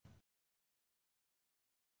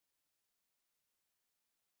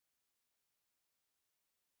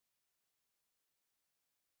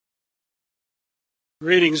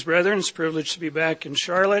Greetings, brethren. It's a privilege to be back in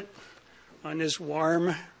Charlotte on this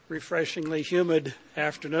warm, refreshingly humid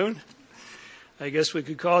afternoon. I guess we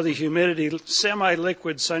could call the humidity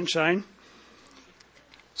semi-liquid sunshine.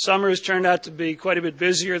 Summer has turned out to be quite a bit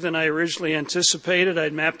busier than I originally anticipated.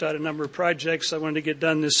 I'd mapped out a number of projects I wanted to get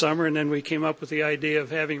done this summer, and then we came up with the idea of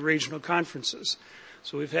having regional conferences.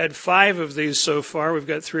 So we've had 5 of these so far. We've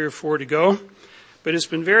got 3 or 4 to go. But it's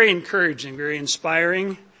been very encouraging, very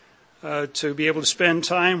inspiring to be able to spend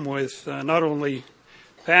time with not only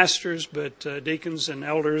pastors, but deacons and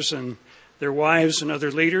elders and their wives and other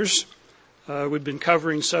leaders. We've been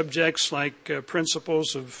covering subjects like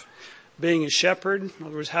principles of being a shepherd. In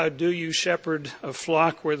other words, how do you shepherd a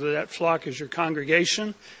flock, whether that flock is your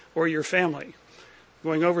congregation or your family?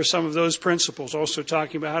 Going over some of those principles, also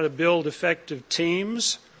talking about how to build effective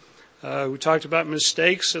teams. We talked about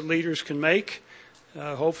mistakes that leaders can make.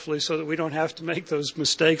 Hopefully so that we don't have to make those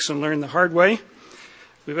mistakes and learn the hard way.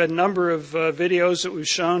 We've had a number of videos that we've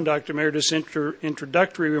shown. Dr. Meredith's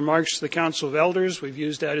introductory remarks to the Council of Elders. We've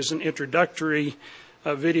used that as an introductory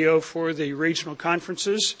video for the regional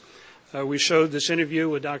conferences. We showed this interview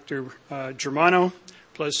with Dr. Germano,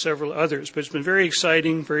 plus several others. But it's been very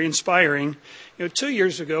exciting, very inspiring. 2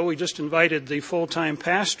 years ago, we just invited the full-time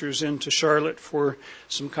pastors into Charlotte for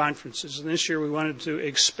some conferences. And this year, we wanted to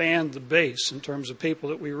expand the base in terms of people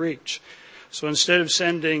that we reach. So instead of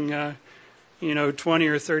sending, 20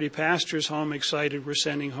 or 30 pastors home excited, we're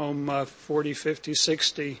sending home 40, 50,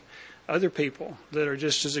 60 other people that are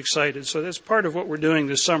just as excited. So that's part of what we're doing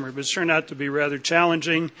this summer. But it's turned out to be rather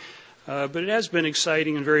challenging, but it has been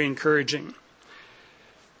exciting and very encouraging.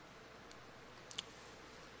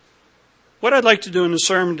 What I'd like to do in the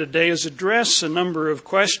sermon today is address a number of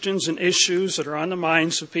questions and issues that are on the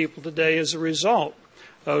minds of people today as a result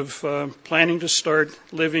of planning to start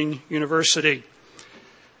Living University.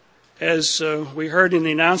 As we heard in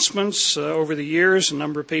the announcements over the years, a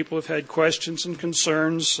number of people have had questions and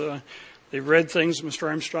concerns. They've read things Mr.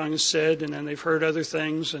 Armstrong has said, and then they've heard other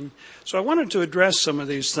things. And so I wanted to address some of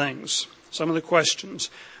these things, some of the questions.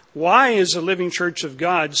 Why is the Living Church of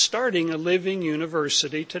God starting a Living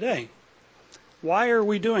University today? Why are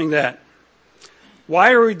we doing that?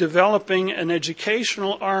 Why are we developing an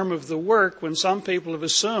educational arm of the work when some people have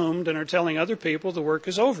assumed and are telling other people the work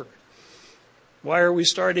is over? Why are we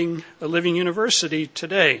starting a Living University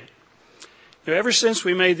today? Ever since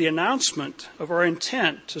we made the announcement of our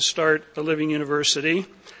intent to start a Living University,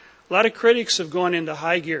 a lot of critics have gone into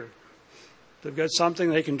high gear. They've got something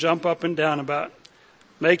they can jump up and down about,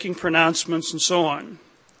 making pronouncements and so on.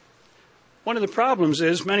 One of the problems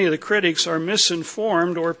is many of the critics are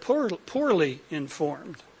misinformed or poorly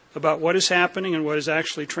informed about what is happening and what has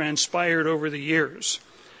actually transpired over the years.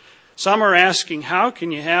 Some are asking, how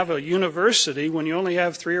can you have a university when you only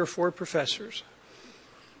have 3 or 4 professors?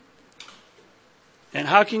 And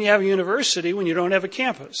how can you have a university when you don't have a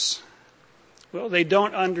campus? Well, they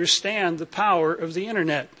don't understand the power of the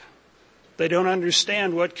internet. They don't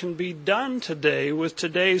understand what can be done today with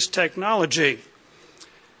today's technology.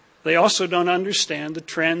 They also don't understand the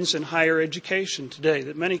trends in higher education today,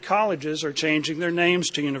 that many colleges are changing their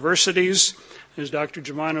names to universities, as Dr.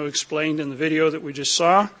 Germano explained in the video that we just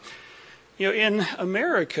saw. In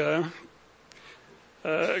America,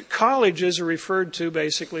 colleges are referred to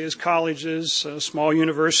basically as colleges, small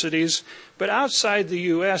universities. But outside the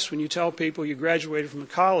U.S., when you tell people you graduated from a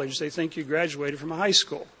college, they think you graduated from a high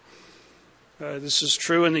school. This is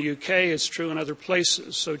true in the UK, it's true in other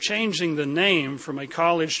places. So changing the name from a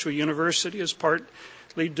college to a university is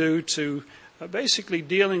partly due to basically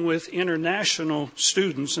dealing with international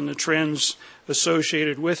students and the trends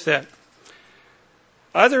associated with that.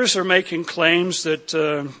 Others are making claims that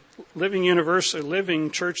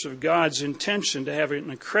Living Church of God's intention to have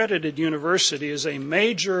an accredited university is a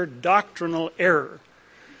major doctrinal error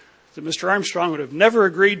that Mr. Armstrong would have never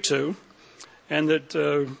agreed to, and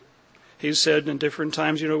that he said in different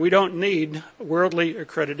times, we don't need worldly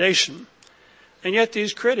accreditation. And yet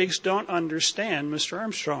these critics don't understand Mr.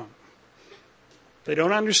 Armstrong. They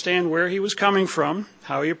don't understand where he was coming from,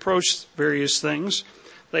 how he approached various things.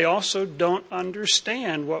 They also don't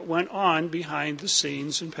understand what went on behind the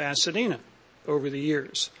scenes in Pasadena over the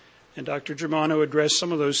years. And Dr. Germano addressed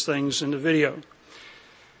some of those things in the video.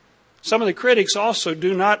 Some of the critics also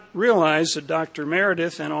do not realize that Dr.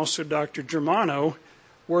 Meredith and also Dr. Germano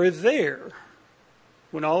were there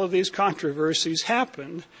when all of these controversies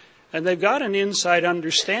happened, and they've got an inside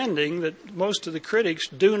understanding that most of the critics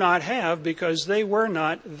do not have because they were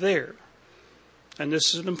not there. And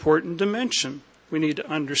this is an important dimension we need to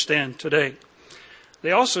understand today.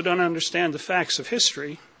 They also don't understand the facts of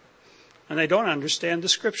history, and they don't understand the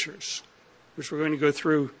Scriptures. which we're going to go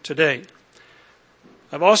through today.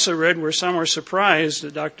 I've also read where some are surprised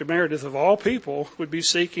that Dr. Meredith, of all people, would be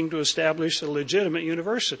seeking to establish a legitimate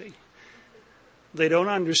university. They don't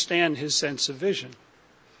understand his sense of vision.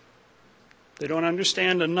 They don't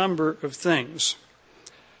understand a number of things.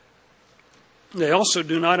 They also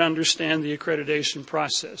do not understand the accreditation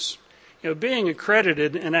process. Being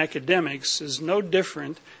accredited in academics is no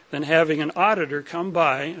different than having an auditor come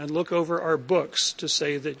by and look over our books to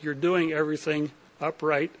say that you're doing everything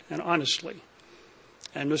upright and honestly.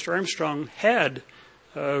 And Mr. Armstrong had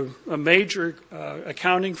a major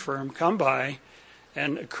accounting firm come by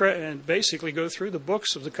and basically go through the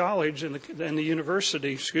books of the college and the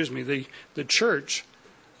university, the church,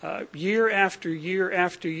 year after year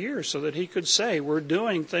after year, so that he could say, we're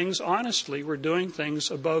doing things honestly, we're doing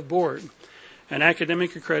things above board. And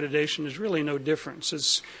academic accreditation is really no difference.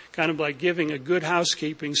 It's kind of like giving a good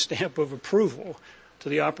housekeeping stamp of approval to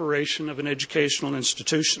the operation of an educational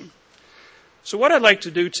institution. So what I'd like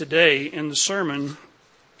to do today in the sermon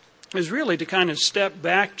is really to kind of step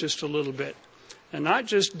back just a little bit and not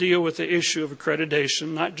just deal with the issue of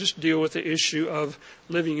accreditation, not just deal with the issue of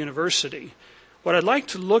Living University. What I'd like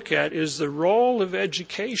to look at is the role of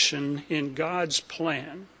education in God's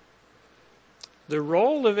plan. The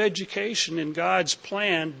role of education in God's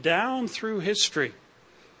plan down through history.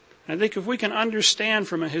 I think if we can understand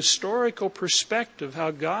from a historical perspective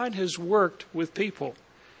how God has worked with people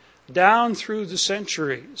down through the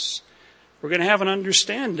centuries, we're going to have an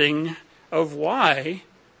understanding of why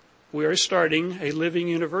we are starting a Living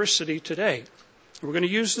University today. We're going to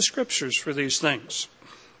use the scriptures for these things.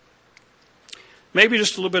 Maybe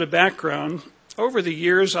just a little bit of background. Over the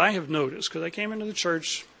years, I have noticed, because I came into the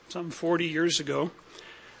church some 40 years ago,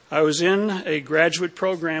 I was in a graduate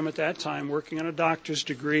program at that time, working on a doctor's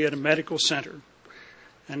degree at a medical center.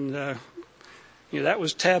 And that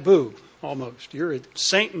was taboo, almost. You're in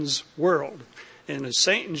Satan's world, in a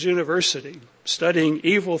Satan's university, studying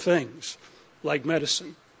evil things like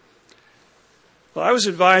medicine. Well, I was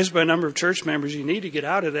advised by a number of church members, you need to get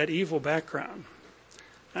out of that evil background.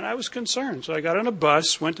 And I was concerned. So I got on a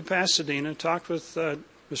bus, went to Pasadena, talked with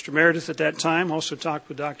Mr. Meredith at that time, also talked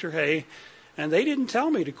with Dr. Hay, and they didn't tell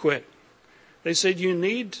me to quit. They said, you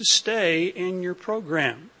need to stay in your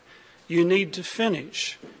program. You need to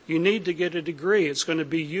finish. You need to get a degree. It's going to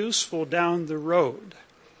be useful down the road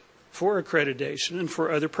for accreditation and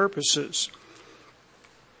for other purposes.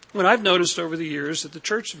 What I've noticed over the years that the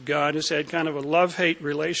Church of God has had kind of a love-hate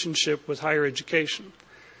relationship with higher education,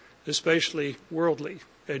 especially worldly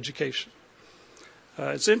education.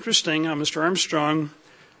 It's interesting how Mr. Armstrong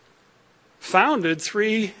founded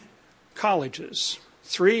 3 colleges,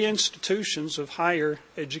 3 institutions of higher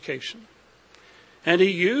education. And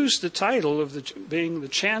he used the title of being the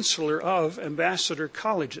chancellor of ambassador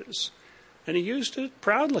colleges. And he used it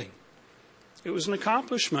proudly. It was an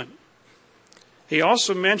accomplishment. He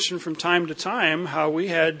also mentioned from time to time how we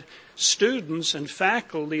had students and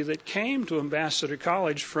faculty that came to Ambassador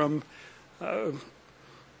College from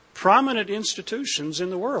prominent institutions in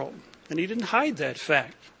the world. And he didn't hide that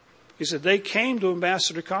fact. He said they came to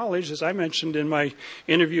Ambassador College, as I mentioned in my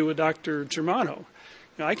interview with Dr. Germano.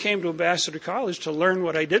 I came to Ambassador College to learn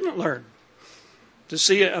what I didn't learn, to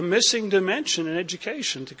see a missing dimension in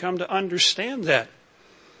education, to come to understand that.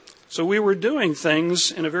 So we were doing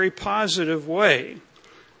things in a very positive way.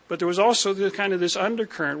 But there was also this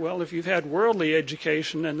undercurrent. Well, if you've had worldly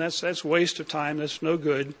education, then that's waste of time, that's no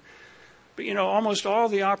good. But almost all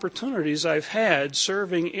the opportunities I've had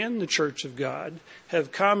serving in the Church of God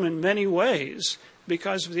have come in many ways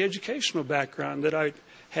because of the educational background that I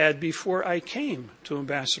had before I came to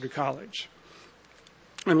Ambassador College.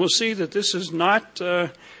 And we'll see that this is not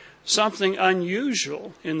something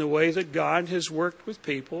unusual in the way that God has worked with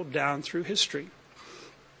people down through history.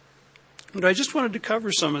 But I just wanted to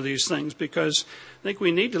cover some of these things because I think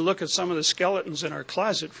we need to look at some of the skeletons in our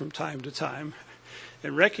closet from time to time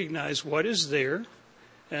and recognize what is there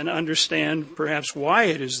and understand perhaps why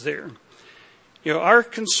it is there. Our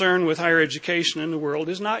concern with higher education in the world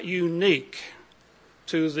is not unique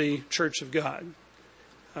to the Church of God.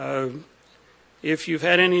 If you've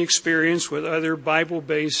had any experience with other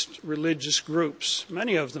Bible-based religious groups,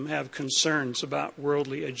 many of them have concerns about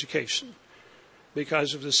worldly education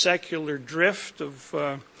because of the secular drift of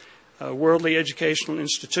worldly educational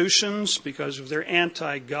institutions, because of their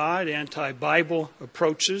anti-God, anti-Bible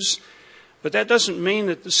approaches. But that doesn't mean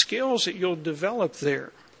that the skills that you'll develop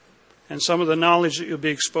there and some of the knowledge that you'll be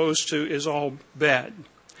exposed to is all bad.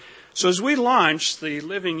 So as we launch the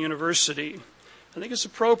Living University, I think it's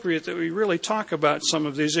appropriate that we really talk about some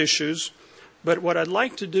of these issues. But what I'd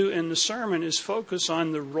like to do in the sermon is focus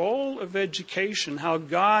on the role of education, how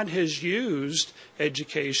God has used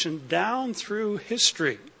education down through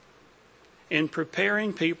history in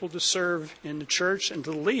preparing people to serve in the church and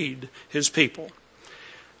to lead his people.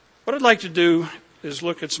 What I'd like to do is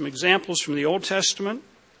look at some examples from the Old Testament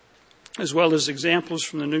as well as examples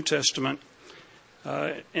from the New Testament,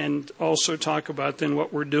 and also talk about then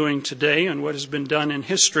what we're doing today and what has been done in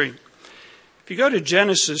history. If you go to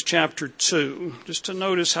Genesis chapter 2, just to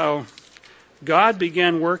notice how God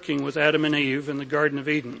began working with Adam and Eve in the Garden of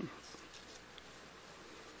Eden.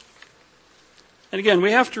 And again,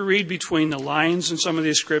 we have to read between the lines in some of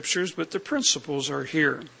these scriptures, but the principles are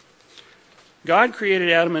here. God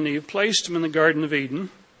created Adam and Eve, placed them in the Garden of Eden.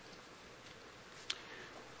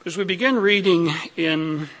 As we begin reading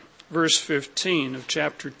in verse 15 of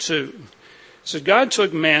chapter 2, it says, God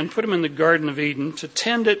took man, put him in the Garden of Eden to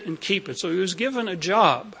tend it and keep it. So he was given a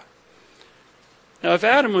job. Now, if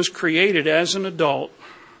Adam was created as an adult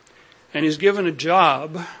and he's given a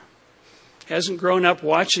job, hasn't grown up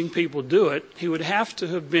watching people do it, he would have to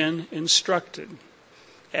have been instructed.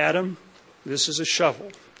 Adam, this is a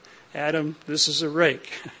shovel. Adam, this is a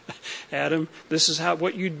rake. Adam, this is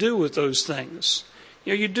what you do with those things.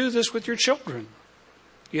 You do this with your children.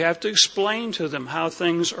 You have to explain to them how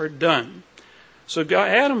things are done. So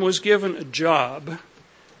Adam was given a job,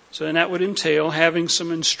 so then that would entail having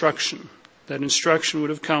some instruction. That instruction would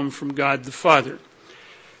have come from God the Father.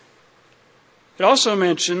 It also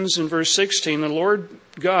mentions in verse 16, the Lord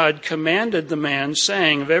God commanded the man,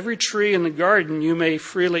 saying, of every tree in the garden you may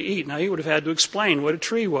freely eat. Now he would have had to explain what a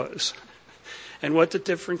tree was and what the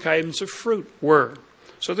different kinds of fruit were.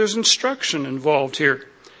 So there's instruction involved here.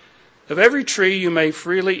 Of every tree you may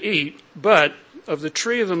freely eat, but of the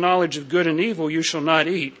tree of the knowledge of good and evil you shall not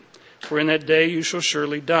eat, for in that day you shall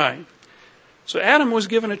surely die. So Adam was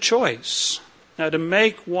given a choice. Now to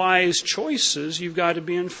make wise choices, you've got to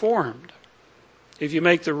be informed. If you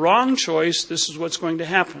make the wrong choice, this is what's going to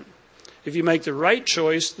happen. If you make the right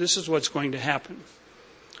choice, this is what's going to happen.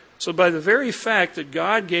 So by the very fact that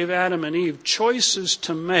God gave Adam and Eve choices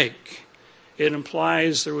to make, it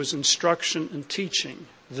implies there was instruction and teaching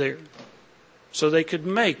there. So they could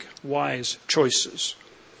make wise choices.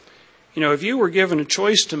 If you were given a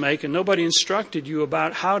choice to make and nobody instructed you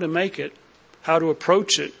about how to make it, how to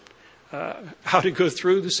approach it, how to go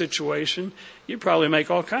through the situation, you'd probably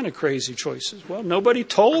make all kind of crazy choices. Well, nobody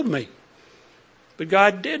told me. But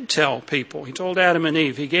God did tell people. He told Adam and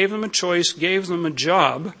Eve. He gave them a choice, gave them a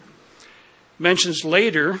job. Mentions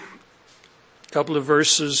later, a couple of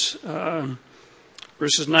verses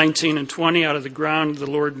 19 and 20, out of the ground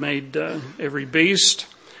the Lord made every beast,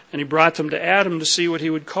 and he brought them to Adam to see what he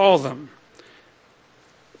would call them.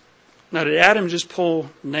 Now, did Adam just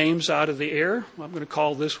pull names out of the air? Well, I'm going to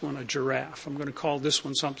call this one a giraffe. I'm going to call this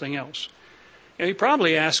one something else. He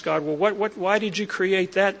probably asked God, well, why did you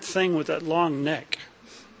create that thing with that long neck?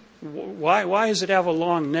 Why does it have a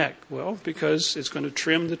long neck? Well, because it's going to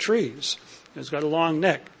trim the trees. It's got a long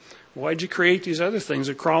neck. Why did you create these other things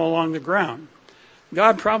that crawl along the ground?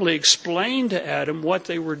 God probably explained to Adam what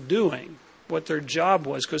they were doing, what their job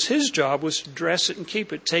was, because his job was to dress it and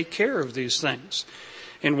keep it, take care of these things.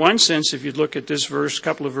 In one sense, if you look at this verse,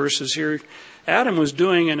 couple of verses here, Adam was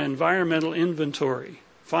doing an environmental inventory,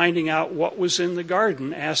 finding out what was in the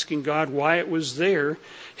garden, asking God why it was there.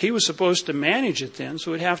 He was supposed to manage it then,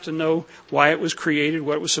 so he'd have to know why it was created,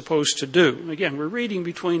 what it was supposed to do. Again, we're reading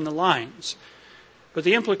between the lines. But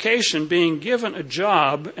the implication, being given a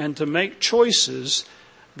job and to make choices,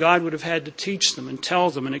 God would have had to teach them and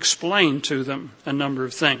tell them and explain to them a number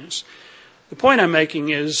of things. The point I'm making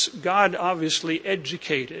is God obviously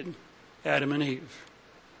educated Adam and Eve.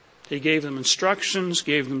 He gave them instructions,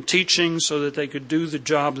 gave them teaching so that they could do the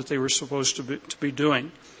job that they were supposed to be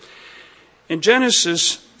doing. In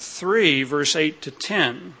Genesis 3, verse 8 to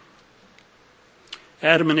 10,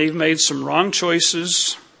 Adam and Eve made some wrong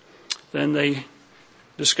choices. Then they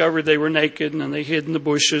discovered they were naked and then they hid in the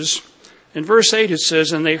bushes. In verse 8 it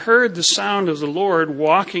says, and they heard the sound of the Lord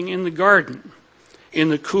walking in the garden in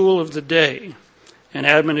the cool of the day. And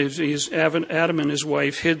Adam and his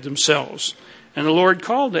wife hid themselves. And the Lord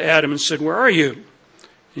called to Adam and said, where are you?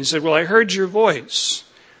 He said, well, I heard your voice.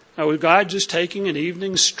 Now, was God just taking an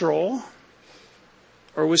evening stroll?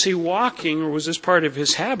 Or was he walking, or was this part of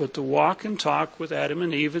his habit to walk and talk with Adam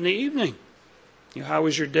and Eve in the evening? How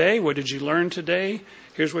was your day? What did you learn today?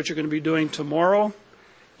 Here's what you're going to be doing tomorrow.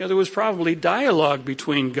 There was probably dialogue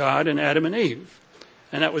between God and Adam and Eve.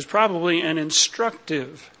 And that was probably an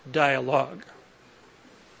instructive dialogue.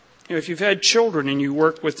 If you've had children and you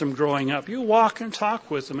work with them growing up, you'll walk and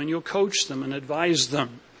talk with them and you'll coach them and advise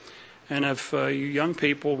them. And if you young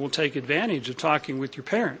people will take advantage of talking with your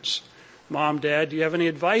parents, Mom, Dad, do you have any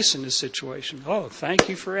advice in this situation? Oh, thank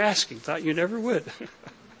you for asking. Thought you never would.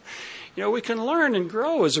 We can learn and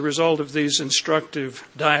grow as a result of these instructive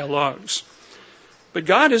dialogues. But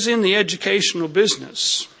God is in the educational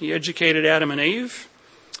business. He educated Adam and Eve,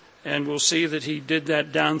 and we'll see that he did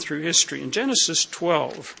that down through history. In Genesis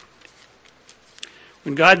 12,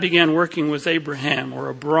 when God began working with Abraham, or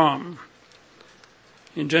Abram,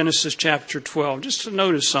 in Genesis chapter 12, just to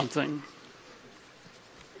notice something.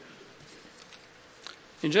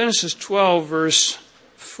 In Genesis 12, verse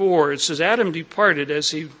 4, it says, Adam departed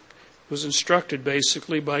as he was instructed,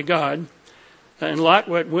 basically, by God, and Lot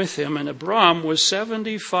went with him, and Abram was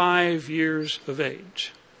 75 years of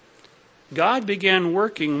age. God began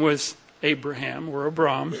working with Abraham, or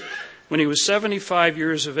Abram, when he was 75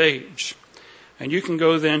 years of age. And you can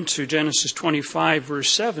go then to Genesis 25, verse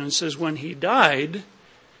 7. It says, when he died,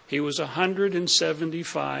 he was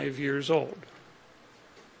 175 years old.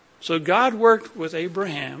 So God worked with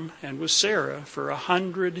Abraham and with Sarah for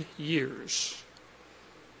 100 years.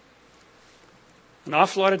 An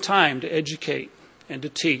awful lot of time to educate and to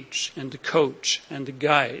teach and to coach and to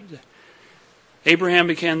guide. Abraham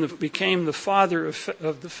became the father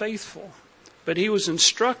of the faithful. But he was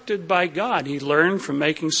instructed by God. He learned from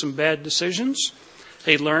making some bad decisions.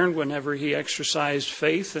 He learned whenever he exercised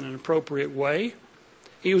faith in an appropriate way.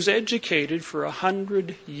 He was educated for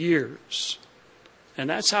 100 years. And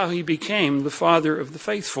that's how he became the father of the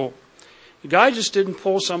faithful. God just didn't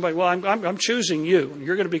pull somebody, well, I'm choosing you.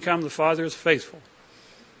 You're going to become the father of the faithful.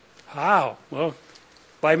 How? Well,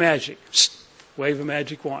 by magic. Wave a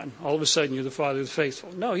magic wand. All of a sudden, you're the father of the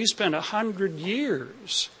faithful. No, he spent 100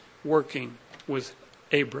 years working with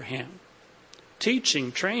Abraham.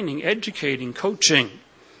 Teaching, training, educating, coaching.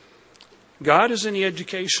 God is in the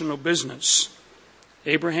educational business.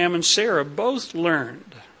 Abraham and Sarah both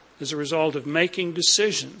learned as a result of making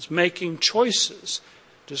decisions, making choices,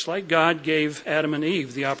 just like God gave Adam and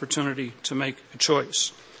Eve the opportunity to make a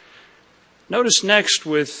choice. Notice next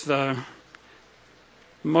with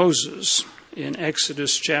Moses in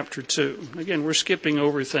Exodus chapter 2. Again, we're skipping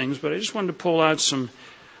over things, but I just wanted to pull out some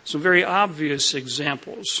very obvious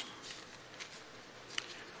examples.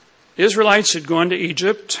 The Israelites had gone to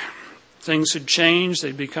Egypt. Things had changed.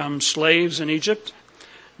 They'd become slaves in Egypt.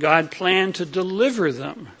 God planned to deliver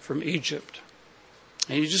them from Egypt.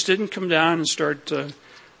 And he just didn't come down and start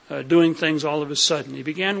doing things all of a sudden. He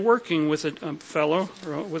began working with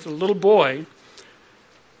a little boy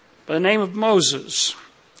by the name of Moses,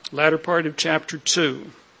 latter part of chapter 2.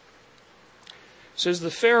 It says the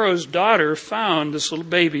Pharaoh's daughter found this little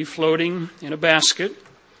baby floating in a basket.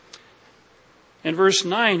 In verse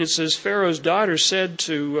 9 it says Pharaoh's daughter said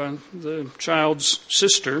to the child's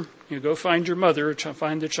sister, go find your mother,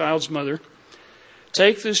 find the child's mother.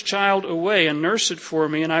 Take this child away and nurse it for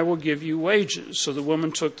me, and I will give you wages. So the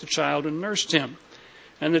woman took the child and nursed him.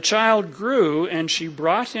 And the child grew, and she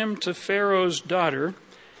brought him to Pharaoh's daughter,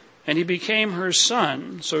 and he became her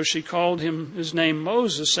son. So she called his name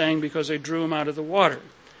Moses, saying, because I drew him out of the water.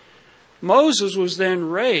 Moses was then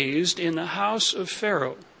raised in the house of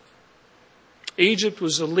Pharaoh. Egypt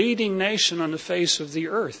was the leading nation on the face of the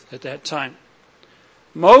earth at that time.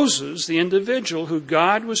 Moses, the individual who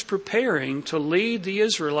God was preparing to lead the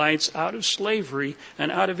Israelites out of slavery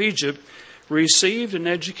and out of Egypt, received an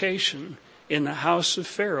education in the house of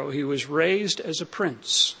Pharaoh. He was raised as a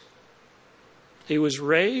prince. He was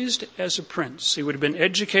raised as a prince. He would have been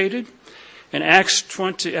educated. In Acts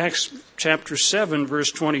chapter 7,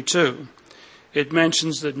 verse 22, it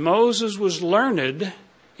mentions that Moses was learned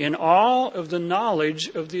in all of the knowledge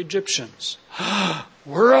of the Egyptians.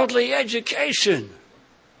 Worldly education.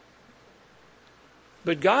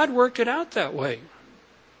 But God worked it out that way.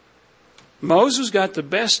 Moses got the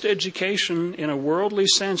best education in a worldly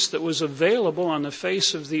sense that was available on the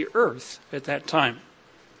face of the earth at that time.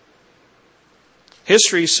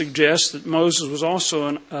 History suggests that Moses was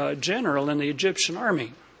also a general in the Egyptian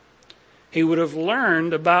army. He would have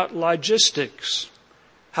learned about logistics,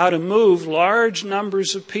 how to move large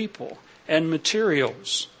numbers of people and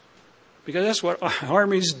materials. Because that's what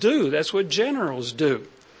armies do. That's what generals do.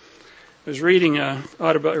 I was reading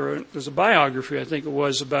there's a biography, I think it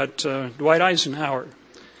was, about Dwight Eisenhower.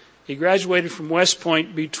 He graduated from West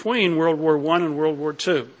Point between World War I and World War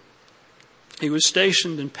II. He was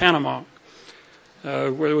stationed in Panama,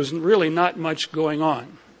 where there was really not much going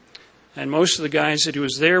on. And most of the guys that he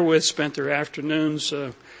was there with spent their afternoons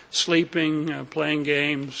sleeping, playing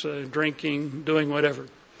games, drinking, doing whatever.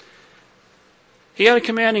 He had a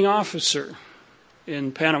commanding officer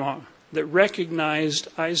in Panama that recognized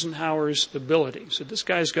Eisenhower's ability. Said, this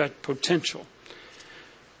guy's got potential.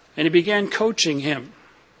 And he began coaching him.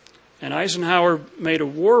 And Eisenhower made a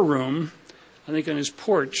war room, I think on his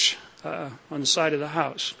porch, on the side of the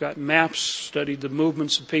house. Got maps, studied the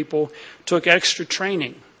movements of people, took extra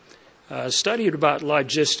training, studied about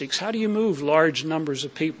logistics. How do you move large numbers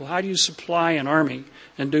of people? How do you supply an army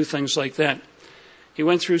and do things like that? He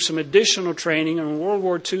went through some additional training, and when World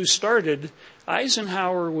War II started,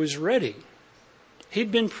 Eisenhower was ready.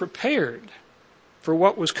 He'd been prepared for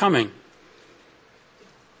what was coming.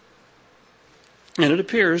 And it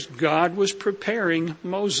appears God was preparing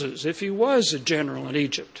Moses. If he was a general in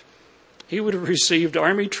Egypt, he would have received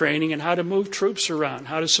army training in how to move troops around,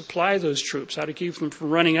 how to supply those troops, how to keep them from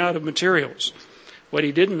running out of materials. What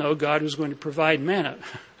he didn't know, God was going to provide manna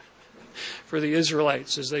for the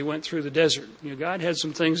Israelites as they went through the desert. God had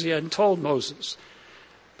some things he hadn't told Moses.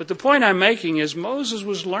 But the point I'm making is Moses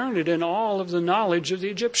was learned in all of the knowledge of the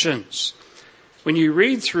Egyptians. When you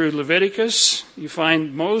read through Leviticus, you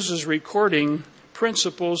find Moses recording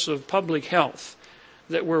principles of public health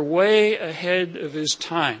that were way ahead of his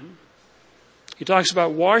time. He talks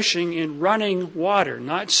about washing in running water,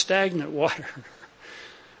 not stagnant water.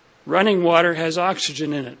 Running water has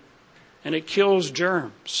oxygen in it, and it kills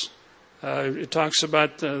germs. It talks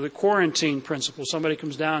about the quarantine principle. Somebody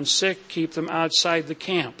comes down sick, keep them outside the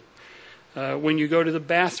camp. When you go to the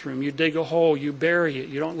bathroom, you dig a hole, you bury it.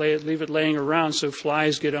 You don't leave it laying around so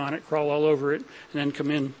flies get on it, crawl all over it, and then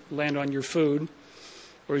come in, land on your food.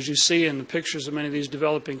 Or as you see in the pictures of many of these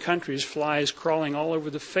developing countries, flies crawling all over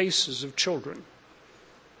the faces of children.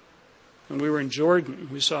 When we were in Jordan,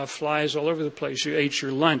 we saw flies all over the place. You ate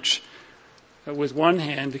your lunch with one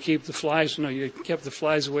hand to keep the flies. No, you kept the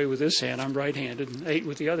flies away with this hand. I'm right-handed, and ate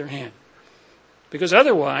with the other hand. Because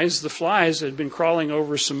otherwise, the flies that had been crawling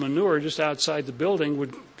over some manure just outside the building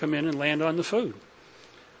would come in and land on the food.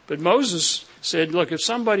 But Moses said, look, if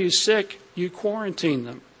somebody's sick, you quarantine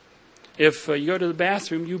them. If you go to the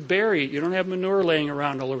bathroom, you bury it. You don't have manure laying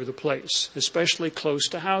around all over the place, especially close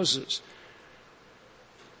to houses.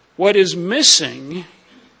 What is missing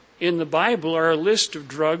in the Bible are a list of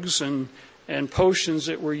drugs and potions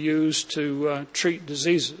that were used to treat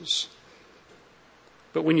diseases.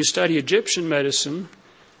 But when you study Egyptian medicine,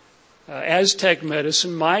 Aztec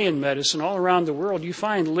medicine, Mayan medicine, all around the world, you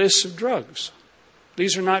find lists of drugs.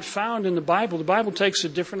 These are not found in the Bible. The Bible takes a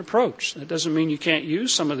different approach. That doesn't mean you can't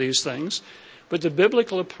use some of these things, but the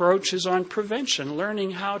biblical approach is on prevention,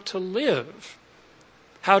 learning how to live,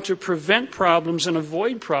 how to prevent problems and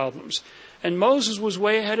avoid problems. And Moses was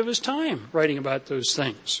way ahead of his time writing about those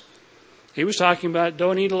things. He was talking about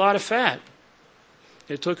don't eat a lot of fat.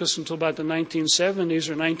 It took us until about the 1970s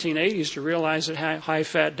or 1980s to realize that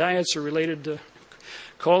high-fat diets are related to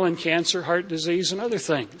colon cancer, heart disease, and other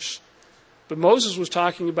things. But Moses was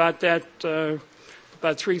talking about that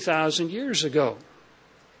about 3,000 years ago.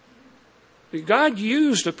 God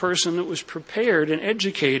used a person that was prepared and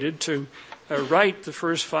educated to write the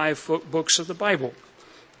first 5 books of the Bible.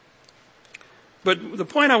 But the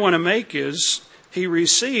point I want to make is he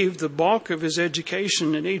received the bulk of his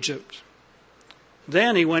education in Egypt.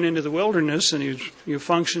 Then he went into the wilderness and he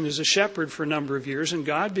functioned as a shepherd for a number of years, and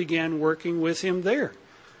God began working with him there,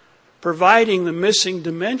 providing the missing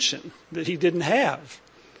dimension that he didn't have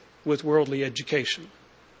with worldly education.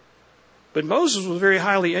 But Moses was a very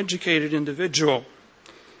highly educated individual.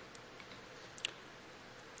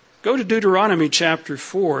 Go to Deuteronomy chapter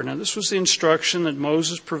 4. Now, this was the instruction that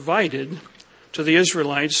Moses provided to the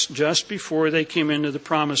Israelites just before they came into the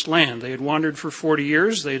promised land. They had wandered for 40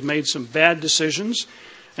 years. They had made some bad decisions.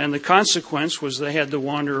 And the consequence was they had to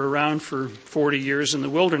wander around for 40 years in the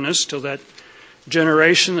wilderness till that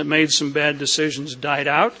generation that made some bad decisions died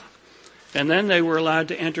out. And then they were allowed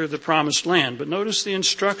to enter the promised land. But notice the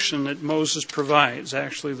instruction that Moses provides,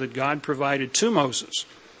 actually that God provided to Moses.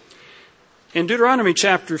 In Deuteronomy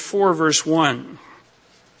chapter 4, verse 1,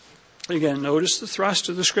 again, notice the thrust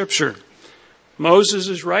of the scripture. Moses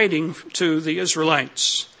is writing to the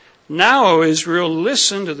Israelites. Now, O Israel,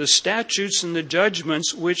 listen to the statutes and the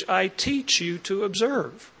judgments which I teach you to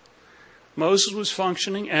observe. Moses was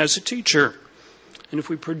functioning as a teacher. And if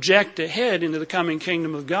we project ahead into the coming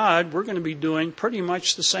kingdom of God, we're going to be doing pretty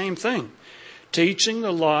much the same thing. Teaching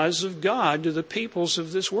the laws of God to the peoples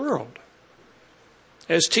of this world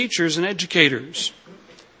as teachers and educators.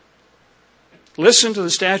 Listen to the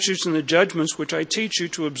statutes and the judgments which I teach you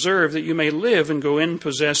to observe, that you may live and go in and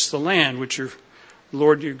possess the land which your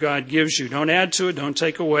Lord your God gives you. Don't add to it, don't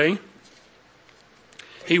take away.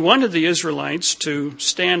 He wanted the Israelites to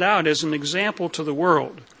stand out as an example to the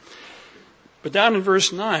world. But down in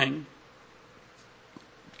verse 9,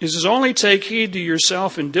 He says, only take heed to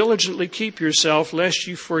yourself and diligently keep yourself, lest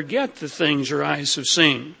you forget the things your eyes have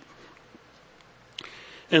seen,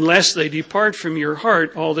 and lest they depart from your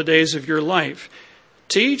heart all the days of your life.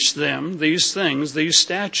 Teach them these things, these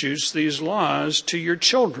statutes, these laws to your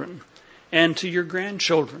children and to your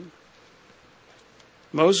grandchildren.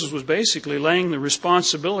 Moses was basically laying the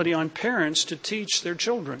responsibility on parents to teach their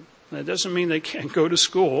children. That doesn't mean they can't go to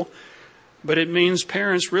school, but it means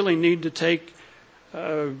parents really need to take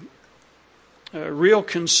real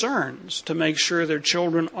concerns to make sure their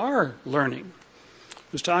children are learning. I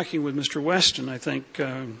was talking with Mr. Weston, I think,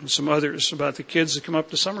 and some others about the kids that come up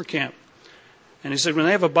to summer camp. And he said when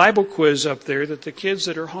they have a Bible quiz up there, that the kids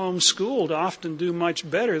that are homeschooled often do much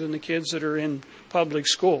better than the kids that are in public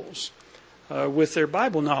schools with their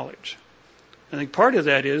Bible knowledge. I think part of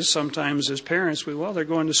that is sometimes as parents, they're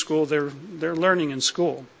going to school, they're learning in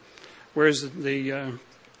school. Whereas the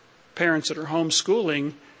parents that are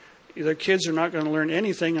homeschooling, their kids are not going to learn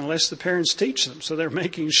anything unless the parents teach them. So they're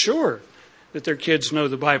making sure that their kids know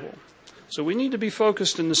the Bible. So we need to be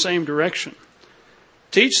focused in the same direction.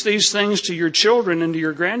 Teach these things to your children and to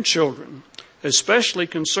your grandchildren, especially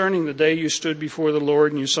concerning the day you stood before the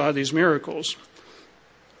Lord and you saw these miracles.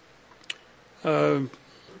 That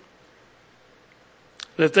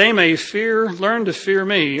they may learn to fear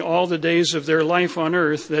me all the days of their life on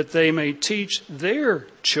earth, that they may teach their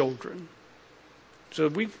children.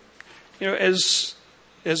 So as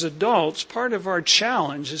adults, part of our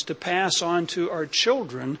challenge is to pass on to our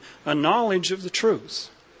children a knowledge of the truth.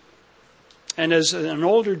 And as an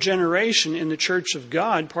older generation in the Church of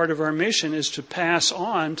God, part of our mission is to pass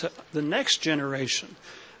on to the next generation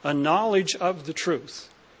a knowledge of the truth.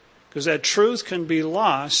 Because that truth can be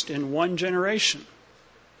lost in one generation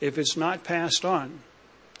if it's not passed on.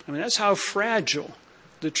 I mean, that's how fragile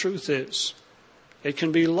the truth is. It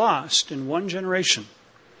can be lost in one generation.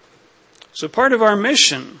 So part of our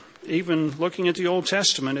mission, even looking at the Old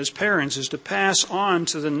Testament as parents, is to pass on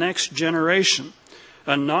to the next generation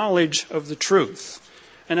a knowledge of the truth.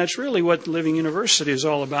 And that's really what Living University is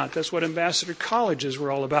all about. That's what Ambassador Colleges were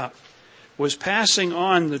all about, was passing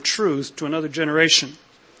on the truth to another generation.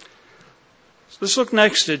 So let's look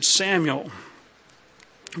next at Samuel.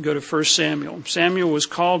 Go to 1 Samuel. Samuel was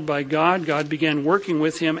called by God. God began working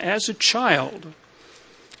with him as a child.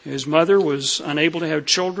 His mother was unable to have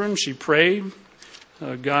children. She prayed.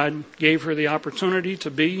 God gave her the opportunity to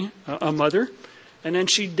be a mother. And then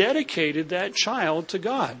she dedicated that child to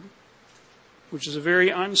God, which is a very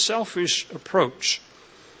unselfish approach.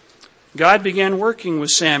 God began working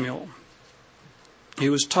with Samuel. He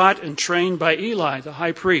was taught and trained by Eli, the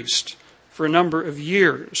high priest, for a number of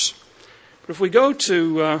years. But if we go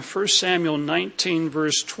to 1 Samuel 19,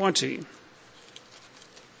 verse 20,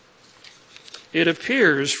 it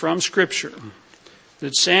appears from Scripture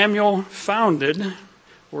that Samuel founded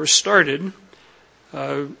or started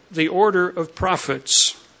the order of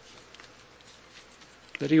prophets,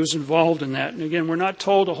 that he was involved in that. And again, we're not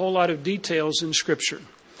told a whole lot of details in Scripture.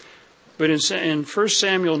 But in 1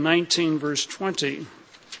 Samuel 19, verse 20,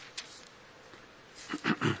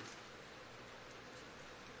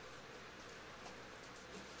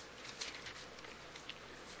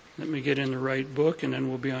 let me get in the right book and then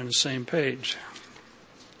we'll be on the same page.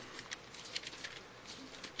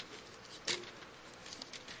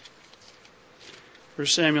 1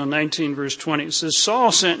 Samuel 19, verse 20, it says,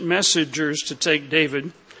 Saul sent messengers to take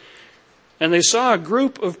David, and they saw a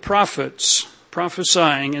group of prophets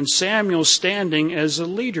prophesying, and Samuel standing as a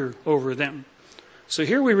leader over them. So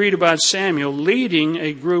here we read about Samuel leading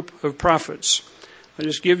a group of prophets. I'll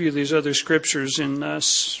just give you these other scriptures in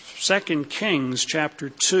 2 Kings chapter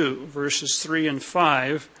 2, verses 3 and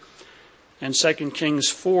 5, and 2 Kings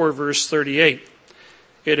 4, verse 38.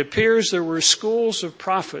 It appears there were schools of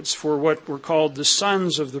prophets for what were called the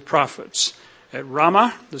sons of the prophets. At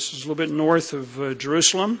Ramah, this is a little bit north of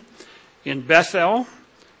Jerusalem, in Bethel,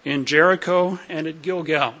 in Jericho, and at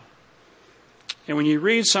Gilgal. And when you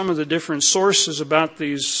read some of the different sources about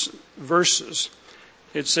these verses,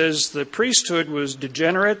 it says the priesthood was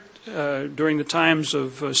degenerate during the times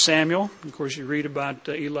of Samuel. Of course, you read about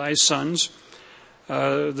Eli's sons.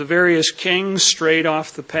 The various kings strayed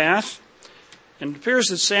off the path. And it appears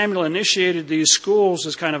that Samuel initiated these schools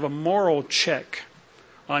as kind of a moral check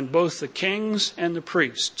on both the kings and the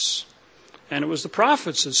priests. And it was the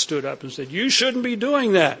prophets that stood up and said, you shouldn't be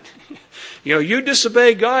doing that. You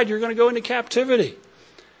disobey God, you're going to go into captivity.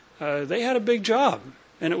 They had a big job,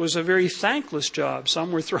 and it was a very thankless job.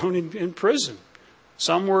 Some were thrown in prison.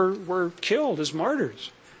 Some were killed as martyrs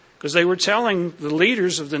because they were telling the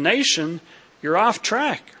leaders of the nation, you're off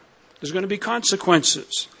track. There's going to be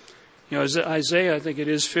consequences. Isaiah, I think it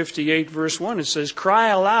is 58 verse 1, it says, "Cry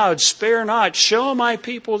aloud, spare not, show my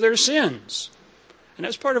people their sins." And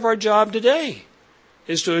that's part of our job today,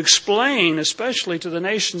 is to explain, especially to the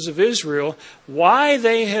nations of Israel, why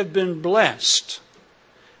they have been blessed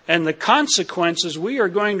and the consequences we are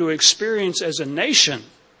going to experience as a nation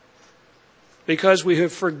because we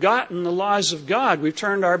have forgotten the laws of God. We've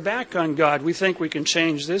turned our back on God. We think we can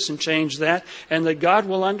change this and change that, and that God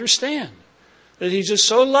will understand. That He's just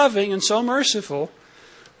so loving and so merciful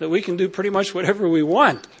that we can do pretty much whatever we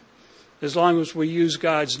want as long as we use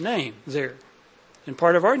God's name there. And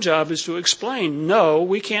part of our job is to explain, no,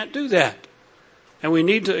 we can't do that. And we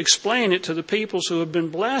need to explain it to the peoples who have been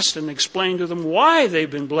blessed and explain to them why they've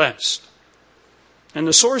been blessed and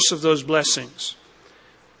the source of those blessings.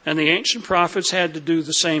 And the ancient prophets had to do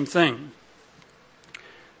the same thing.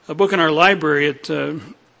 A book in our library at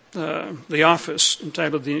the office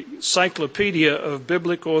entitled The Encyclopedia of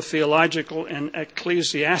Biblical, Theological, and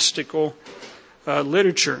Ecclesiastical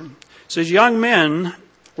Literature says young men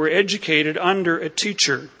were educated under a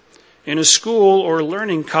teacher in a school or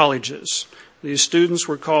learning colleges. These students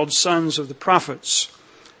were called sons of the prophets.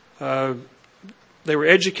 They were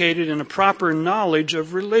educated in a proper knowledge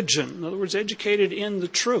of religion. In other words, educated in the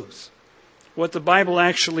truth, what the Bible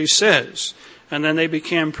actually says. And then they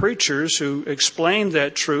became preachers who explained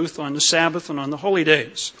that truth on the Sabbath and on the holy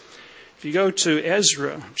days. If you go to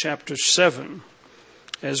Ezra chapter 7,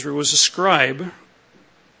 Ezra was a scribe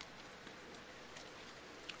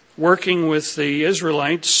working with the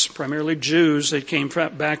Israelites, primarily Jews. They came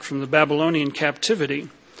back from the Babylonian captivity.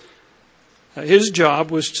 His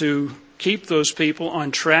job was to keep those people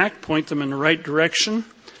on track, point them in the right direction.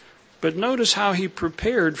 But notice how he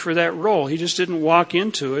prepared for that role. He just didn't walk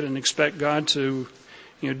into it and expect God to,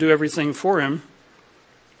 do everything for him.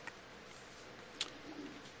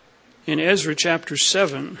 In Ezra chapter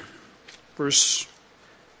 7,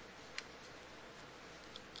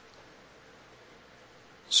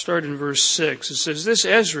 start in verse 6. It says, "This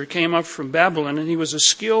Ezra came up from Babylon, and he was a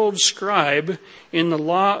skilled scribe in the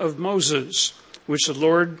law of Moses, which the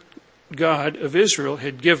Lord God of Israel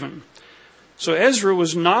had given." So Ezra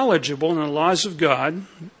was knowledgeable in the laws of God,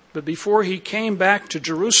 but before he came back to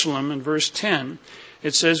Jerusalem, in verse 10,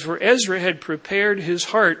 it says, "For Ezra had prepared his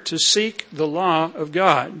heart to seek the law of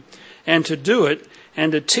God, and to do it,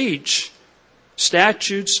 and to teach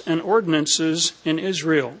statutes and ordinances in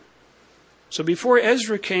Israel." So before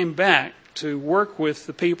Ezra came back to work with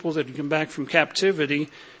the people that had come back from captivity,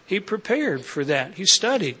 he prepared for that. He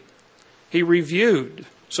studied. He reviewed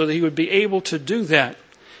so that he would be able to do that.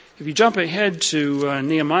 If you jump ahead to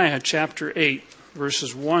Nehemiah chapter 8,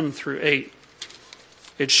 verses 1 through 8,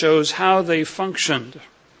 it shows how they functioned,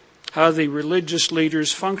 how the religious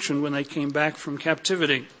leaders functioned when they came back from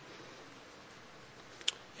captivity.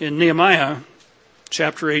 In Nehemiah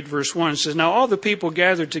chapter 8, verse 1, it says, "Now all the people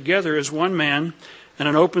gathered together as one man in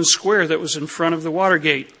an open square that was in front of the water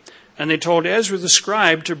gate. And they told Ezra the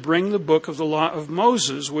scribe to bring the book of the law of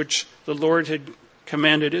Moses, which the Lord had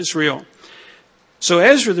commanded Israel. So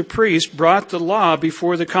Ezra the priest brought the law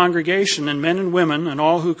before the congregation, and men and women, and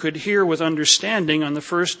all who could hear with understanding, on the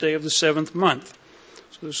first day of the 7th month."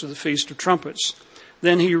 So this is the Feast of Trumpets.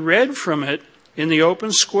 "Then he read from it in the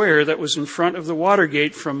open square that was in front of the water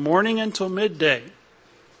gate from morning until midday."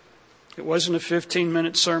 It wasn't a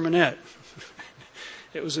 15-minute sermonette.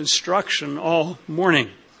 It was instruction all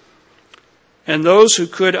morning. "And those who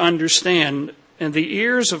could understand, and the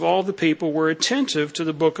ears of all the people were attentive to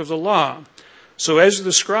the book of the law. So Ezra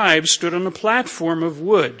the scribe stood on a platform of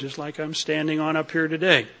wood," just like I'm standing on up here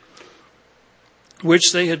today,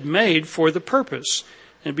 "which they had made for the purpose.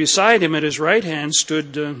 And beside him at his right hand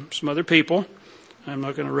stood some other people." I'm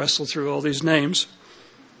not going to wrestle through all these names.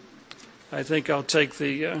 I think I'll take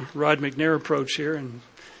the Rod McNair approach here and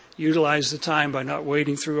utilize the time by not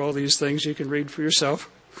wading through all these things. You can read for yourself.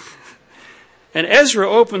 "And Ezra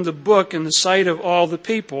opened the book in the sight of all the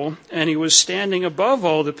people, and he was standing above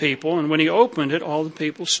all the people, and when he opened it, all the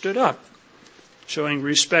people stood up," showing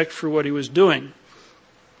respect for what he was doing.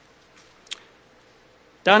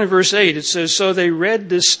 Down in verse 8, it says, "So they read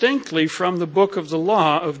distinctly from the book of the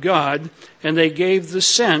law of God, and they gave the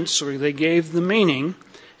sense," or they gave the meaning,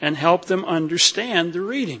 "and helped them understand the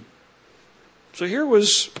reading." So here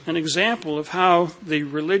was an example of how the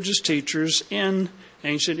religious teachers in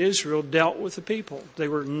ancient Israel dealt with the people. They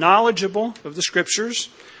were knowledgeable of the Scriptures.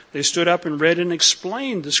 They stood up and read and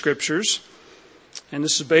explained the Scriptures. And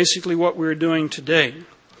this is basically what we're doing today.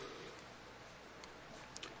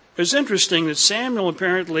 It's interesting that Samuel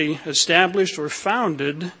apparently established or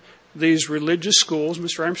founded these religious schools.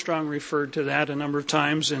 Mr. Armstrong referred to that a number of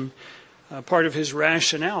times in part of his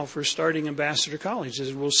rationale for starting Ambassador College.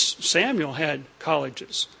 Is, well, Samuel had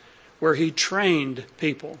colleges where he trained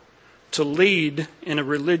people to lead in a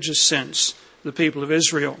religious sense the people of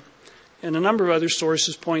Israel. And a number of other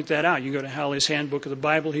sources point that out. You go to Halley's Handbook of the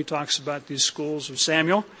Bible, he talks about these schools of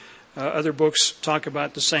Samuel. Other books talk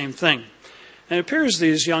about the same thing. And it appears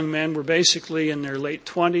these young men were basically in their late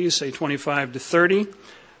 20s, say 25 to 30.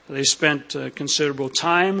 They spent considerable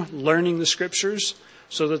time learning the Scriptures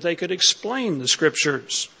so that they could explain the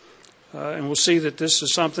Scriptures. And we'll see that this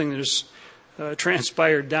is something that has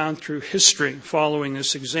transpired down through history following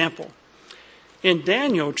this example. In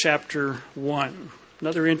Daniel chapter 1,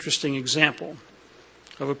 another interesting example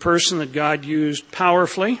of a person that God used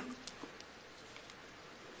powerfully.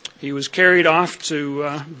 He was carried off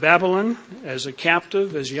to Babylon as a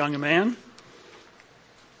captive, as a young man.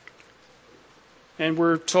 And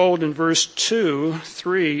we're told in verse 2,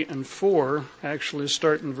 3, and 4, actually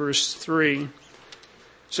start in verse 3, it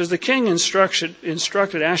says, the king instructed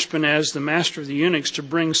Ashpenaz, the master of the eunuchs, to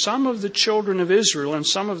bring some of the children of Israel and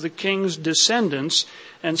some of the king's descendants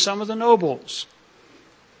and some of the nobles.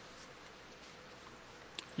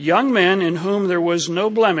 Young men in whom there was no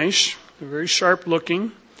blemish, they're very sharp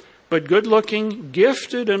looking, but good looking,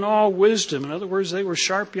 gifted in all wisdom. In other words, they were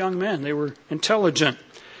sharp young men. They were intelligent,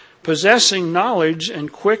 possessing knowledge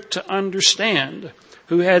and quick to understand,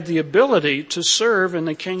 who had the ability to serve in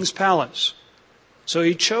the king's palace. So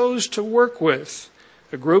he chose to work with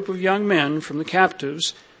a group of young men from the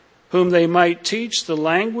captives whom they might teach the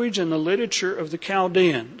language and the literature of the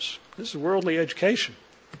Chaldeans. This is worldly education.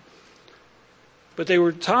 But they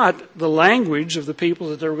were taught the language of the people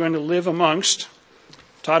that they were going to live amongst,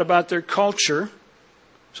 taught about their culture,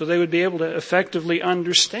 so they would be able to effectively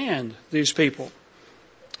understand these people.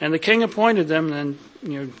 And the king appointed them, and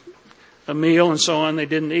a meal and so on they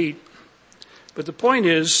didn't eat. But the point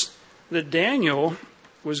is that Daniel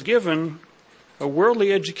was given a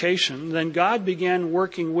worldly education, then God began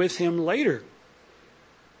working with him later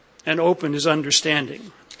and opened his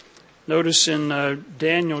understanding. Notice in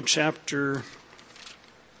Daniel chapter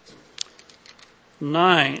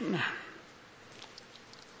 9,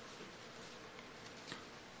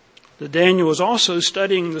 that Daniel was also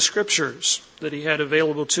studying the Scriptures that he had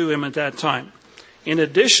available to him at that time, in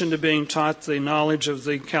addition to being taught the knowledge of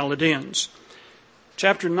the Chaldeans.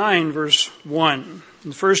 Chapter 9, verse 1. In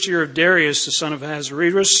the first year of Darius, the son of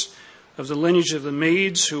Ahasuerus, of the lineage of the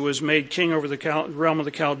Medes, who was made king over the realm of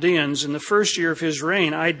the Chaldeans, in the first year of his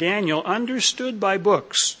reign, I, Daniel, understood by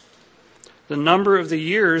books the number of the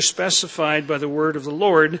years specified by the word of the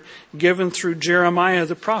Lord, given through Jeremiah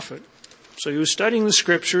the prophet. So he was studying the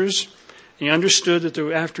Scriptures. He understood that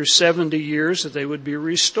after 70 years that they would be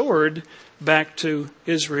restored back to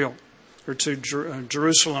Israel, or to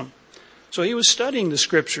Jerusalem. So he was studying the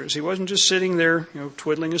Scriptures. He wasn't just sitting there,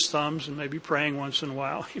 twiddling his thumbs and maybe praying once in a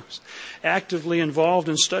while. He was actively involved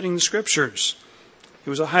in studying the Scriptures. He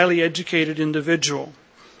was a highly educated individual.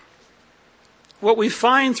 What we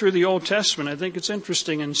find through the Old Testament, I think it's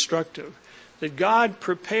interesting and instructive, that God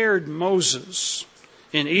prepared Moses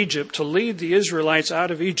in Egypt to lead the Israelites out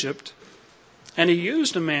of Egypt, and he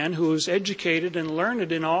used a man who was educated and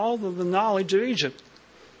learned in all of the knowledge of Egypt.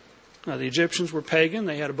 Now, the Egyptians were pagan.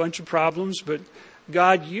 They had a bunch of problems, but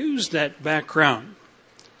God used that background.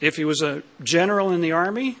 If he was a general in the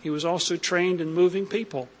army, he was also trained in moving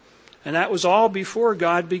people. And that was all before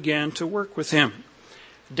God began to work with him.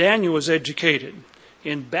 Daniel was educated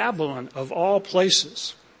in Babylon, of all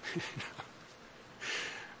places.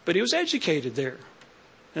 But he was educated there.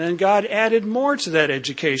 And then God added more to that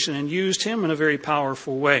education and used him in a very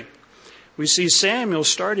powerful way. We see Samuel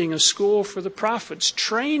starting a school for the prophets,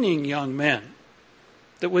 training young men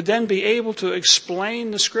that would then be able to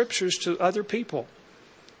explain the Scriptures to other people.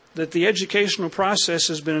 That the educational process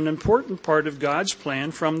has been an important part of God's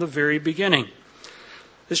plan from the very beginning.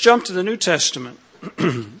 Let's jump to the New Testament.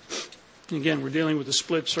 Again, we're dealing with a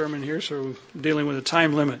split sermon here, so we're dealing with a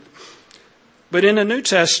time limit. But in the New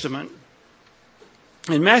Testament,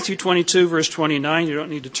 in Matthew 22, verse 29, you don't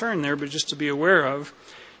need to turn there, but just to be aware of,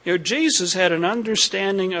 Jesus had an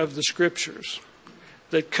understanding of the Scriptures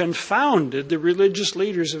that confounded the religious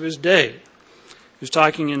leaders of his day. He was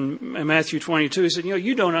talking in Matthew 22. He said,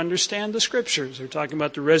 you don't understand the Scriptures. They're talking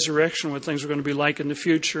about the resurrection, what things are going to be like in the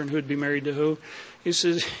future, and who'd be married to who. He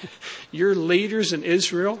says, you're leaders in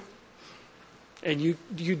Israel, and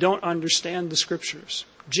you don't understand the Scriptures.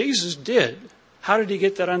 Jesus did. How did he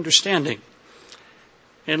get that understanding?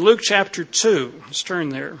 In Luke chapter 2, let's turn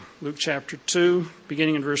there. Luke chapter 2,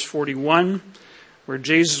 beginning in verse 41, where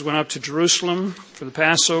Jesus went up to Jerusalem for the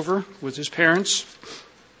Passover with his parents.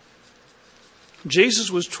 Jesus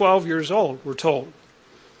was 12 years old, we're told.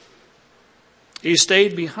 He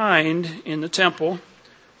stayed behind in the temple,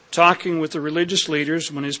 talking with the religious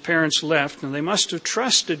leaders when his parents left, and they must have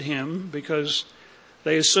trusted him because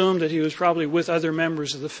they assumed that he was probably with other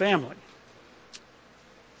members of the family.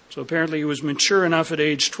 So apparently he was mature enough at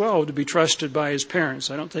age 12 to be trusted by his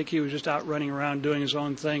parents. I don't think he was just out running around doing his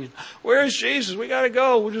own thing. And, where's Jesus? We got to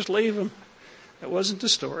go. We'll just leave him. That wasn't the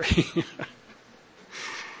story.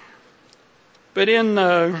 But in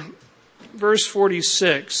verse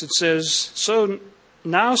 46, it says, so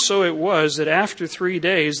it was that after 3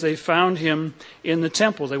 days they found him in the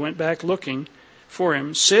temple. They went back looking for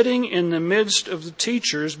him, sitting in the midst of the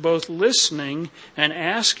teachers, both listening and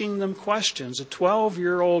asking them questions. A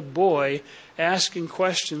 12-year-old boy asking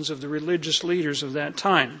questions of the religious leaders of that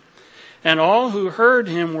time. And all who heard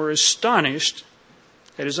him were astonished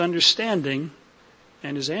at his understanding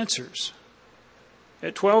and his answers.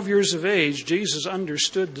 At 12 years of age, Jesus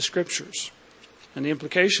understood the Scriptures. And the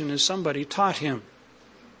implication is somebody taught him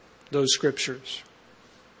those Scriptures,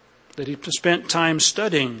 that he spent time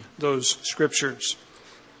studying those Scriptures.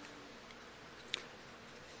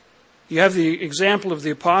 You have the example of the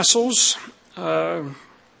apostles.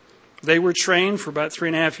 They were trained for about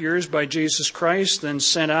 3.5 years by Jesus Christ, then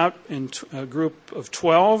sent out in a group of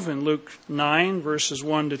 12 in Luke 9, verses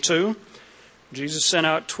 1 to 2. Jesus sent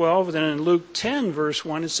out 12, and then in Luke 10, verse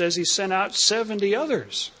 1, it says he sent out 70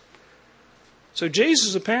 others. So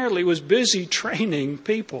Jesus apparently was busy training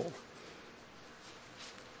people.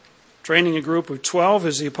 Training a group of 12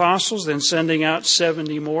 as the apostles, then sending out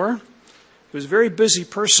 70 more. He was a very busy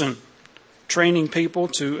person training people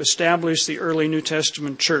to establish the early New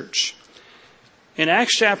Testament church. In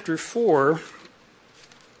Acts chapter 4,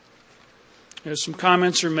 some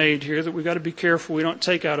comments are made here that we've got to be careful we don't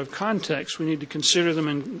take out of context. We need to consider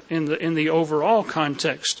them in the overall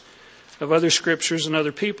context of other scriptures and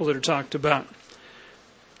other people that are talked about.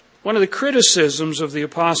 One of the criticisms of the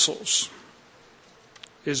apostles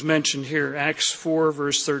is mentioned here, Acts 4,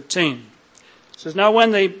 verse 13. It says, now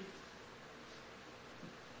when they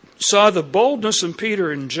saw the boldness of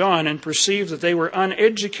Peter and John and perceived that they were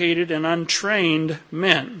uneducated and untrained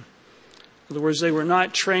men. In other words, they were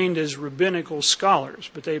not trained as rabbinical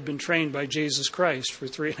scholars, but they had been trained by Jesus Christ for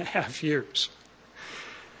 3.5 years.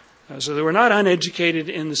 So they were not uneducated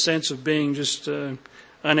in the sense of being just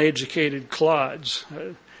uneducated clods.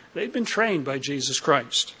 They'd been trained by Jesus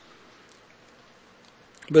Christ.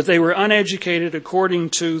 But they were uneducated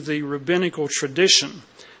according to the rabbinical tradition.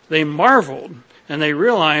 They marveled, and they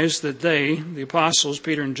realized that they, the apostles,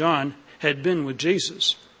 Peter and John, had been with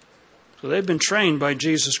Jesus. So they'd been trained by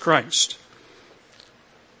Jesus Christ.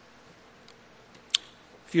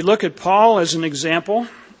 If you look at Paul as an example,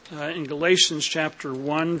 in Galatians chapter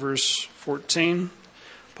 1, verse 14,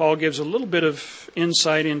 Paul gives a little bit of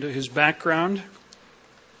insight into his background.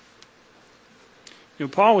 You know,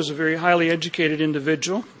 Paul was a very highly educated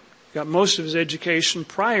individual. Got most of his education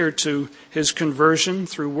prior to his conversion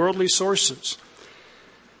through worldly sources.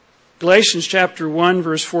 Galatians chapter 1,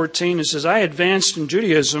 verse 14, it says, I advanced in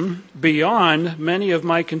Judaism beyond many of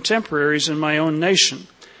my contemporaries in my own nation,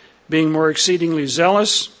 being more exceedingly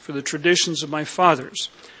zealous for the traditions of my fathers.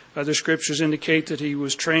 Other scriptures indicate that he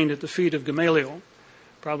was trained at the feet of Gamaliel,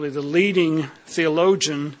 probably the leading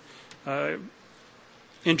theologian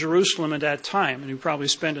in Jerusalem at that time, and he probably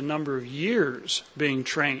spent a number of years being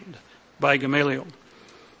trained by Gamaliel.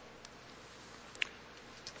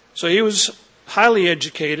 So he was highly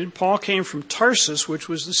educated. Paul came from Tarsus, which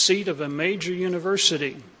was the seat of a major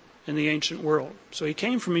university in the ancient world. So he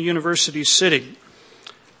came from a university city.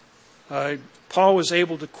 Paul was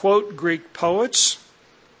able to quote Greek poets.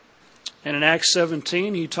 And in Acts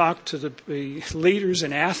 17, he talked to the leaders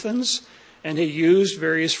in Athens, and he used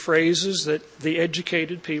various phrases that the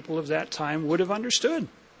educated people of that time would have understood.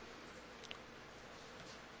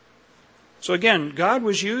 So again, God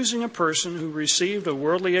was using a person who received a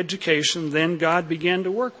worldly education, then God began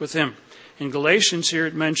to work with him. In Galatians here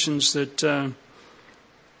it mentions that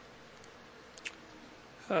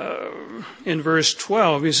in verse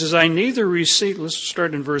 12, he says, I neither received, let's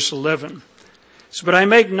start in verse 11. So, but I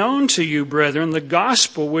make known to you, brethren, the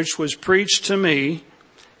gospel which was preached to me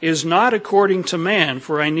is not according to man,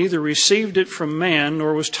 for I neither received it from man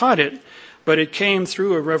nor was taught it, but it came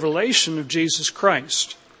through a revelation of Jesus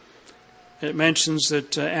Christ. It mentions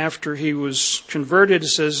that after he was converted, it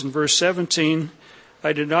says in verse 17,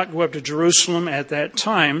 I did not go up to Jerusalem at that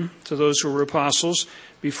time, to those who were apostles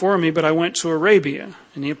before me, but I went to Arabia.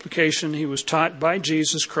 And the implication, he was taught by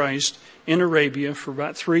Jesus Christ in Arabia for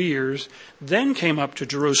about 3 years, then came up to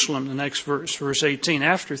Jerusalem, the next verse, verse 18.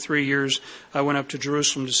 After 3 years, I went up to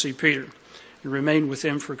Jerusalem to see Peter. He remained with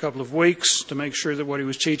him for a couple of weeks to make sure that what he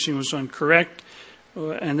was teaching was correct,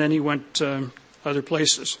 and then he went other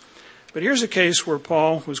places. But here's a case where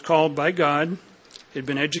Paul was called by God, had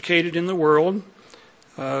been educated in the world.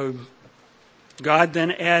 God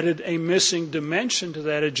then added a missing dimension to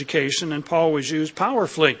that education, and Paul was used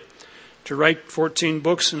powerfully to write 14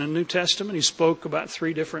 books in the New Testament. He spoke about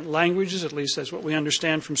 3 different languages, at least that's what we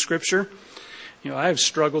understand from Scripture. I have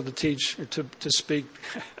struggled to teach or to speak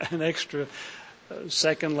an extra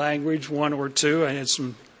second language, 1 or 2. I had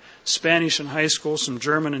some Spanish in high school, some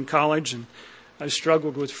German in college, and I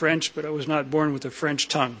struggled with French, but I was not born with a French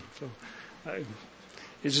tongue. So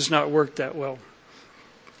it's just not worked that well.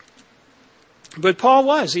 But Paul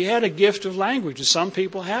was. He had a gift of languages. Some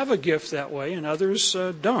people have a gift that way, and others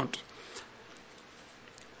don't.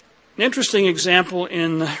 An interesting example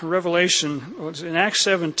in Revelation, in Acts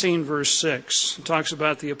 17, verse 6, it talks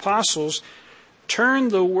about the apostles turned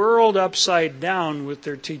the world upside down with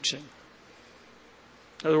their teaching.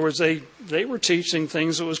 In other words, they were teaching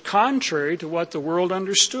things that was contrary to what the world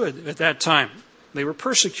understood at that time. They were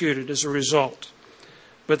persecuted as a result.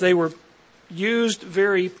 But they were used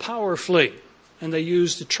very powerfully, and they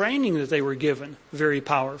used the training that they were given very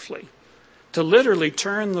powerfully to literally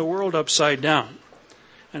turn the world upside down.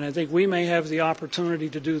 And I think we may have the opportunity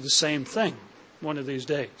to do the same thing one of these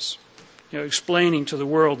days. Explaining to the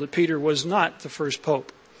world that Peter was not the first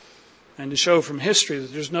pope. And to show from history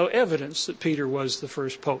that there's no evidence that Peter was the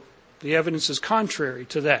first pope. The evidence is contrary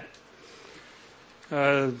to that.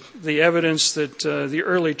 The evidence that the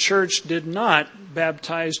early church did not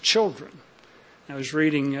baptize children. I was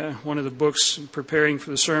reading one of the books preparing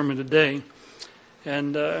for the sermon today.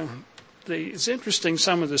 And it's interesting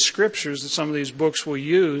some of the scriptures that some of these books will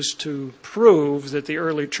use to prove that the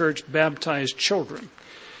early church baptized children.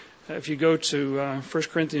 If you go to 1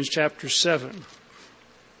 Corinthians chapter 7,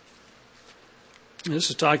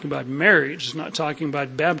 this is talking about marriage. It's not talking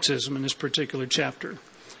about baptism in this particular chapter.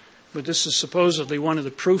 But this is supposedly one of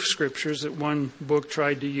the proof scriptures that one book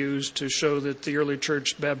tried to use to show that the early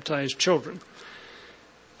church baptized children.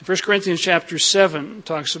 1 Corinthians chapter 7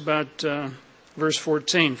 talks about verse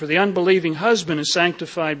 14. For the unbelieving husband is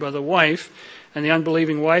sanctified by the wife, and the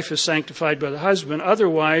unbelieving wife is sanctified by the husband.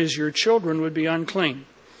 Otherwise, your children would be unclean.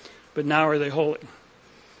 But now are they holy?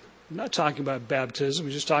 I'm not talking about baptism.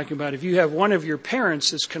 We're just talking about if you have one of your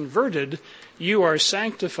parents that's converted, you are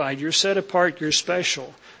sanctified. You're set apart. You're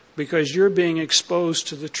special because you're being exposed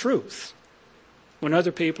to the truth when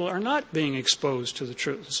other people are not being exposed to the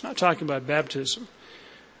truth. It's not talking about baptism.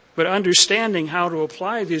 But understanding how to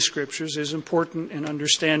apply these scriptures is important in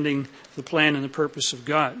understanding the plan and the purpose of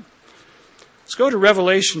God. Let's go to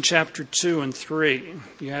Revelation chapter 2 and 3.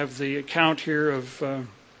 You have the account here of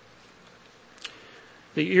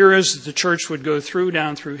the eras that the church would go through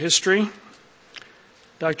down through history.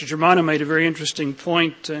 Dr. Germano made a very interesting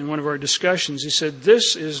point in one of our discussions. He said,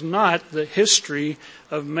 this is not the history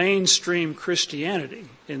of mainstream Christianity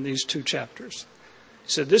in these 2 chapters.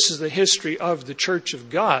 He said, this is the history of the Church of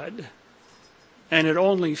God, and it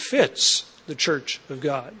only fits the Church of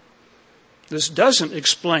God. This doesn't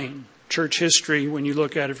explain church history when you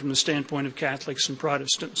look at it from the standpoint of Catholics and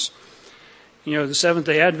Protestants. The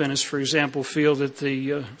Seventh-day Adventists, for example, feel that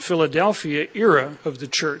the Philadelphia era of the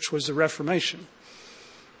church was the Reformation,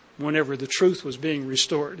 whenever the truth was being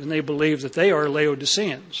restored. And they believe that they are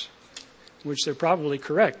Laodiceans, which they're probably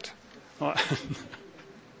correct.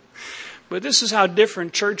 But this is how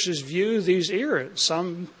different churches view these eras.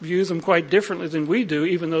 Some view them quite differently than we do,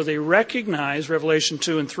 even though they recognize Revelation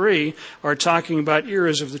 2 and 3 are talking about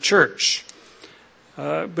eras of the church.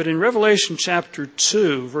 But in Revelation chapter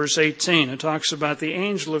 2, verse 18, it talks about the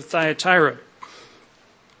angel of Thyatira.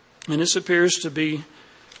 And this appears to be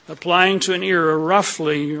applying to an era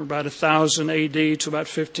roughly about 1000 A.D. to about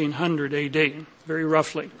 1500 A.D., very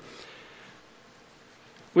roughly.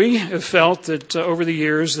 We have felt that over the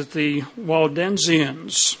years that the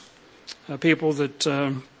Waldensians, people that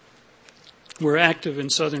were active in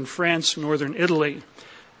southern France, northern Italy,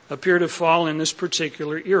 appear to fall in this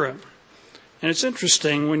particular era. And it's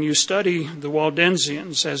interesting when you study the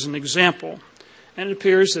Waldensians as an example, and it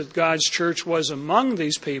appears that God's church was among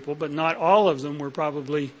these people, but not all of them were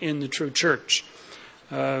probably in the true church.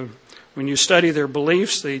 When you study their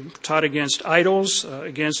beliefs, they taught against idols,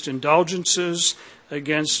 against indulgences,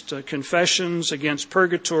 against confessions, against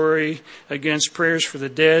purgatory, against prayers for the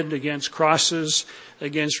dead, against crosses,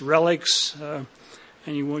 against relics. And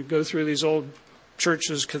you would go through these old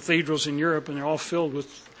churches, cathedrals in Europe, and they're all filled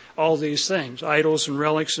with all these things, idols and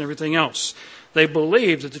relics and everything else. They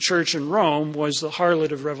believed that the church in Rome was the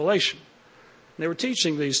harlot of Revelation. They were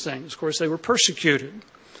teaching these things. Of course, they were persecuted.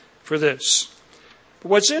 for this. But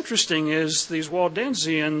what's interesting is these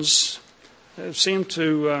Waldensians seem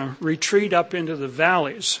to retreat up into the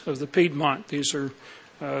valleys of the Piedmont. These are,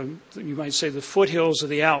 you might say, the foothills of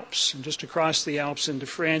the Alps. And just across the Alps into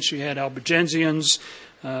France, you had Albigensians,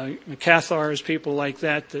 Cathars, people like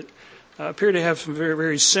that appear to have some very,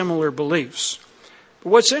 very similar beliefs. But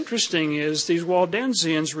what's interesting is these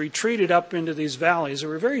Waldensians retreated up into these valleys that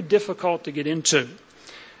were very difficult to get into.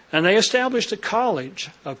 And they established a college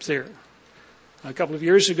up there. A couple of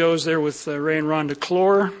years ago, I was there with Ray and Rhonda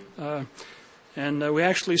Clore, and we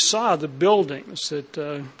actually saw the buildings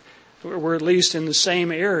that were at least in the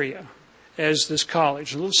same area as this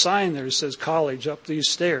college. A little sign there that says college up these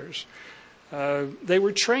stairs. They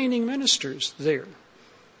were training ministers there.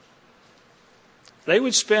 They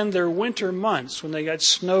would spend their winter months when they got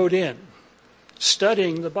snowed in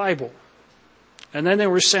studying the Bible. And then they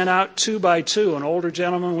were sent out 2 by 2, an older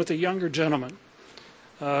gentleman with a younger gentleman.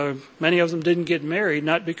 Many of them didn't get married,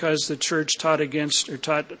 not because the church taught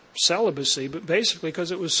celibacy, but basically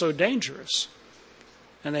because it was so dangerous.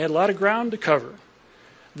 And they had a lot of ground to cover.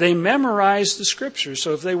 They memorized the Scriptures,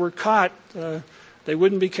 so if they were caught, they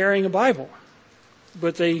wouldn't be carrying a Bible.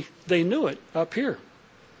 But they knew it up here.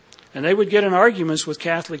 And they would get in arguments with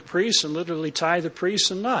Catholic priests and literally tie the priests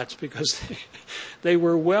in knots because they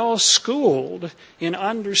were well schooled in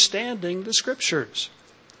understanding the Scriptures.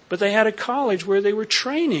 But they had a college where they were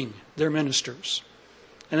training their ministers.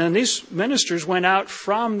 And then these ministers went out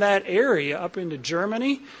from that area up into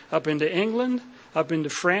Germany, up into England, up into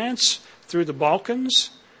France, through the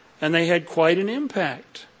Balkans, and they had quite an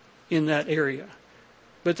impact in that area.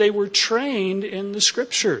 But they were trained in the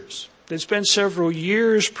Scriptures. They'd spent several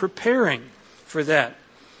years preparing for that.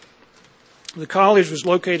 The college was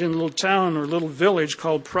located in a little town or little village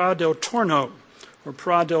called Pra del Torno, or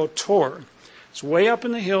Pra del Tor. It's way up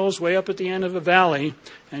in the hills, way up at the end of a valley,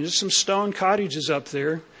 and just some stone cottages up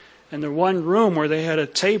there. And the one room where they had a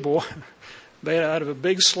table made out of a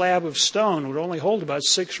big slab of stone would only hold about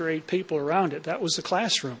 6 or 8 people around it. That was the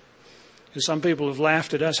classroom. And some people have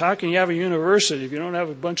laughed at us. How can you have a university if you don't have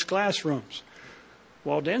a bunch of classrooms?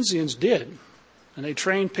 Waldensians did. And they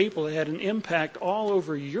trained people that had an impact all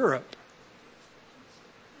over Europe.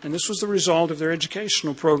 And this was the result of their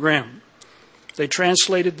educational program. They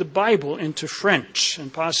translated the Bible into French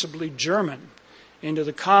and possibly German, into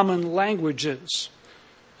the common languages.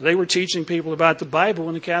 They were teaching people about the Bible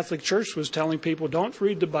when the Catholic Church was telling people, don't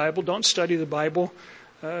read the Bible, don't study the Bible,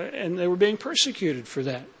 and they were being persecuted for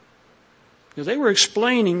that. They were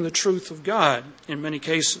explaining the truth of God in many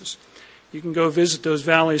cases. You can go visit those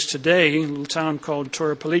valleys today, a little town called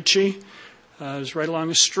Torapelici. It's right along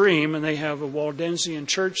a stream, and they have a Waldensian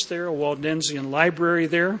church there, a Waldensian library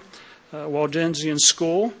there, a Waldensian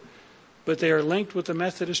school, but they are linked with the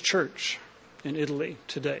Methodist Church in Italy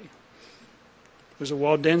today. There's a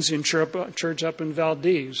Waldensian church up in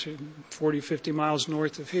Valdez, 40, 50 miles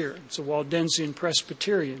north of here. It's a Waldensian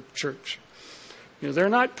Presbyterian church. They're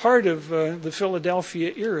not part of the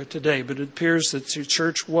Philadelphia era today, but it appears that the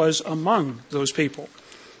church was among those people.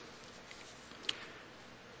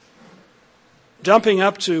 Jumping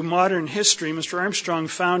up to modern history, Mr. Armstrong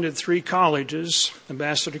founded 3 colleges,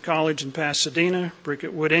 Ambassador College in Pasadena,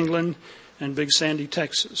 Bricket Wood, England, and Big Sandy,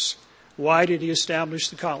 Texas. Why did he establish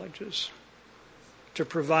the colleges? To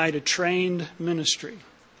provide a trained ministry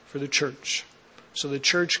for the church, so the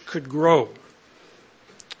church could grow.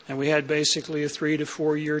 And we had basically a 3 to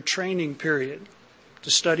 4 year training period to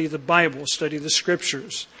study the Bible, study the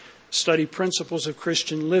Scriptures, study principles of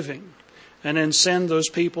Christian living, and then send those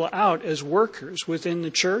people out as workers within the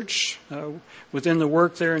church, within the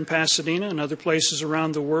work there in Pasadena and other places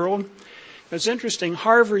around the world. It's interesting,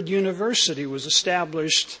 Harvard University was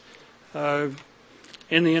established in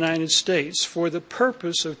the United States for the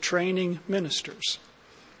purpose of training ministers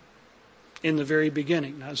in the very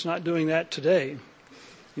beginning. Now, it's not doing that today.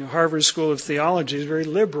 Harvard School of Theology is very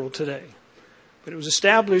liberal today. But it was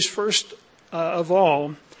established first of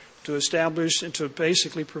all to establish and to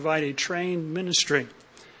basically provide a trained ministry.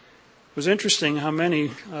 It was interesting how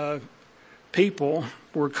many people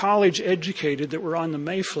were college educated that were on the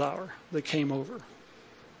Mayflower that came over.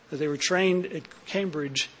 That they were trained at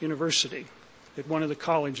Cambridge University, at one of the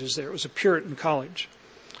colleges there. It was a Puritan college.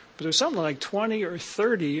 But there was something like 20 or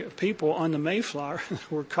 30 people on the Mayflower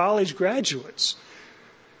that were college graduates.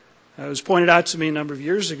 It was pointed out to me a number of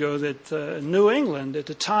years ago that New England, at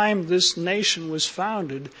the time this nation was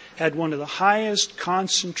founded, had one of the highest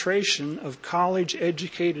concentration of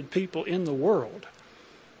college-educated people in the world.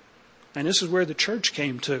 And this is where the church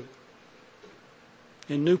came to,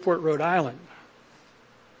 in Newport, Rhode Island,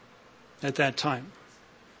 at that time.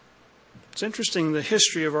 It's interesting, the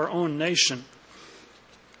history of our own nation.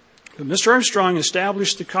 But Mr. Armstrong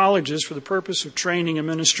established the colleges for the purpose of training and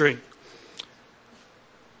ministry.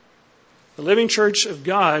 The Living Church of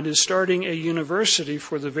God is starting a university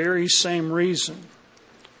for the very same reason,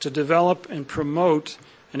 to develop and promote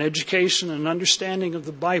an education and understanding of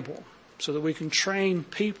the Bible so that we can train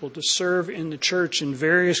people to serve in the church in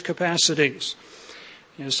various capacities.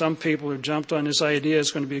 Some people have jumped on this idea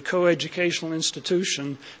it's going to be a co-educational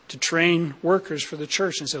institution to train workers for the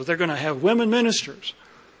church and say, well, they're going to have women ministers.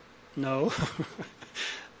 No,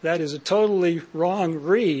 that is a totally wrong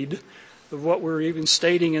read of what we're even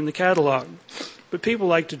stating in the catalog. But people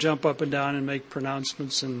like to jump up and down and make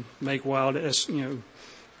pronouncements and make wild,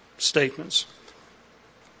 statements.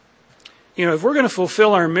 If we're going to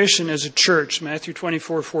fulfill our mission as a church, Matthew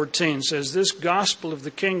 24:14 says, this gospel of the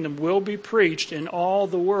kingdom will be preached in all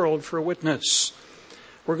the world for a witness.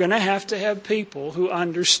 We're going to have people who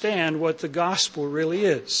understand what the gospel really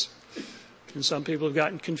is. And some people have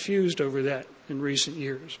gotten confused over that in recent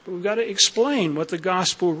years. But we've got to explain what the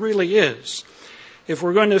gospel really is. If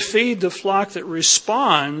we're going to feed the flock that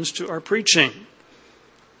responds to our preaching,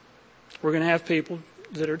 we're going to have people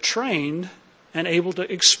that are trained and able to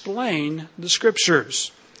explain the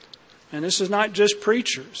Scriptures. And this is not just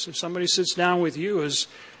preachers. If somebody sits down with you as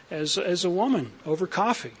a woman over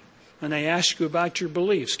coffee and they ask you about your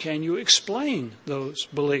beliefs, can you explain those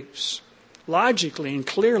beliefs logically and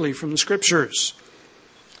clearly from the Scriptures?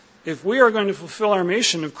 If we are going to fulfill our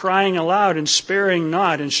mission of crying aloud and sparing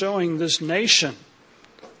not and showing this nation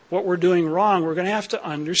what we're doing wrong, we're going to have to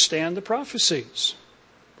understand the prophecies.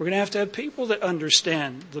 We're going to have people that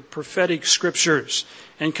understand the prophetic Scriptures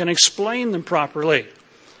and can explain them properly.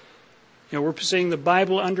 We're seeing the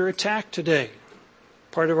Bible under attack today.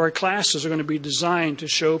 Part of our classes are going to be designed to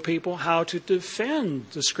show people how to defend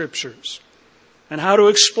the Scriptures and how to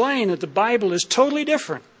explain that the Bible is totally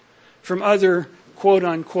different from other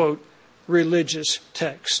quote-unquote religious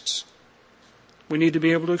texts. We need to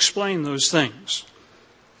be able to explain those things.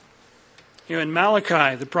 In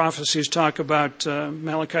Malachi, the prophecies talk about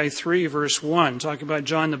Malachi 3, verse 1, talking about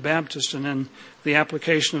John the Baptist and then the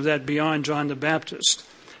application of that beyond John the Baptist.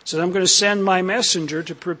 It says, I'm going to send my messenger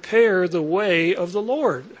to prepare the way of the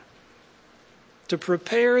Lord, to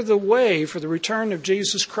prepare the way for the return of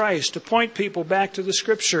Jesus Christ, to point people back to the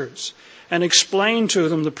Scriptures and explain to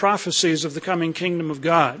them the prophecies of the coming kingdom of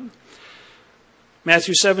God.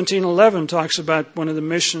 Matthew 17:11 talks about one of the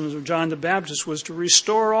missions of John the Baptist was to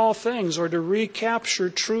restore all things or to recapture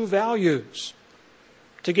true values,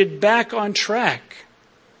 to get back on track,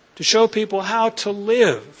 to show people how to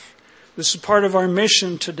live. This is part of our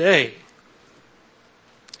mission today.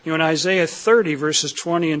 In Isaiah 30, verses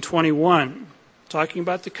 20 and 21, talking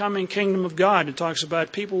about the coming kingdom of God, it talks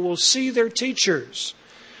about people will see their teachers,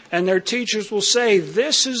 and their teachers will say,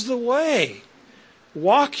 this is the way,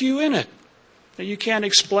 walk you in it. Now, you can't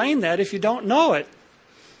explain that if you don't know it.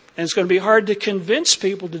 And it's going to be hard to convince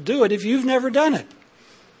people to do it if you've never done it.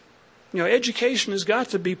 Education has got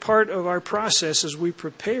to be part of our process as we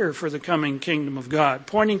prepare for the coming kingdom of God,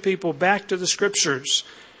 pointing people back to the Scriptures.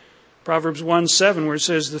 Proverbs 1:7, where it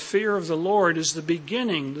says, the fear of the Lord is the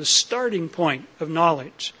beginning, the starting point of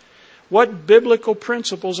knowledge. What biblical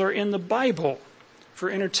principles are in the Bible for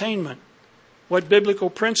entertainment? What biblical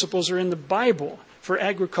principles are in the Bible for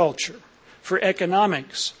agriculture, for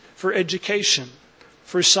economics, for education,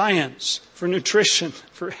 for science, for nutrition,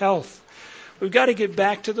 for health? We've got to get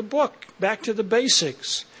back to the book, back to the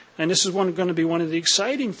basics. And this is going to be one of the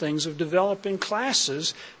exciting things of developing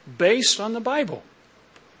classes based on the Bible.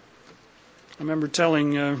 I remember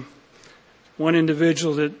telling one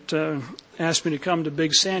individual that asked me to come to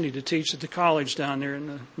Big Sandy to teach at the college down there in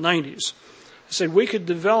the 90s. I said, we could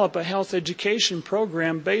develop a health education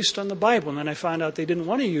program based on the Bible. And then I found out they didn't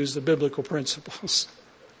want to use the biblical principles.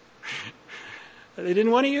 They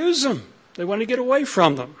didn't want to use them. They wanted to get away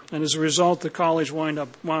from them. And as a result, the college wound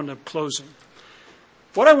up closing.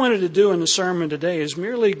 What I wanted to do in the sermon today is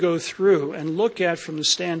merely go through and look at from the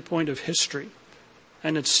standpoint of history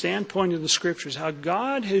and its standpoint of the Scriptures, how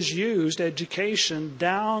God has used education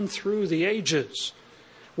down through the ages,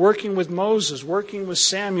 working with Moses, working with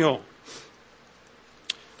Samuel,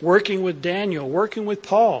 working with Daniel, working with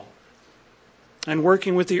Paul, and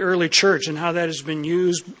working with the early church, and how that has been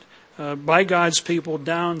used by God's people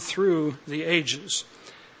down through the ages.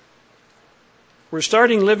 We're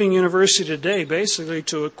starting Living University today basically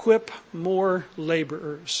to equip more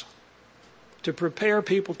laborers, to prepare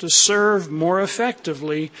people to serve more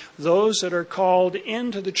effectively those that are called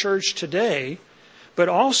into the church today, but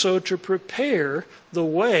also to prepare the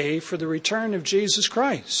way for the return of Jesus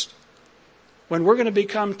Christ. when we're going to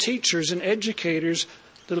become teachers and educators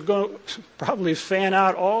that'll go probably fan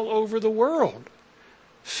out all over the world,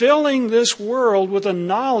 filling this world with a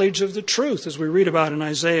knowledge of the truth, as we read about in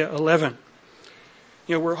Isaiah 11.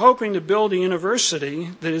 We're hoping to build a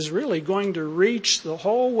university that is really going to reach the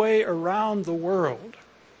whole way around the world.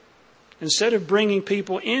 Instead of bringing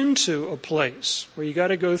people into a place where you got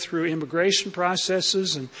to go through immigration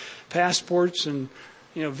processes and passports and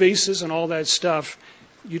visas and all that stuff,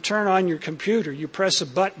 you turn on your computer, you press a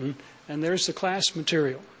button, and there's the class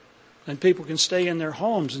material. And people can stay in their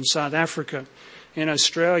homes in South Africa, in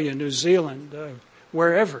Australia, New Zealand,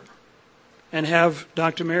 wherever, and have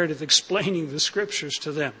Dr. Meredith explaining the scriptures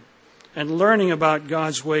to them and learning about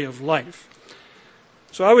God's way of life.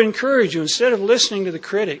 So I would encourage you, instead of listening to the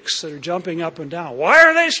critics that are jumping up and down, why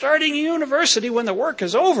are they starting a university when the work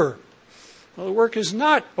is over? Well, the work is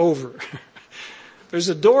not over. There's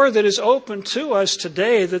a door that is open to us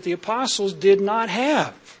today that the apostles did not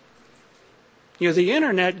have. The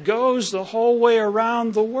internet goes the whole way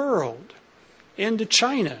around the world, into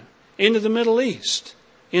China, into the Middle East,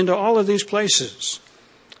 into all of these places.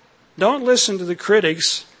 Don't listen to the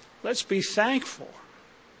critics. Let's be thankful.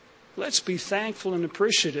 Let's be thankful and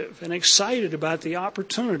appreciative and excited about the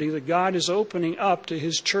opportunity that God is opening up to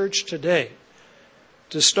His church today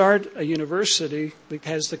to start a university that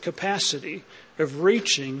has the capacity of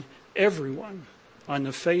reaching everyone on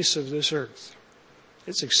the face of this earth.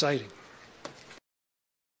 It's exciting.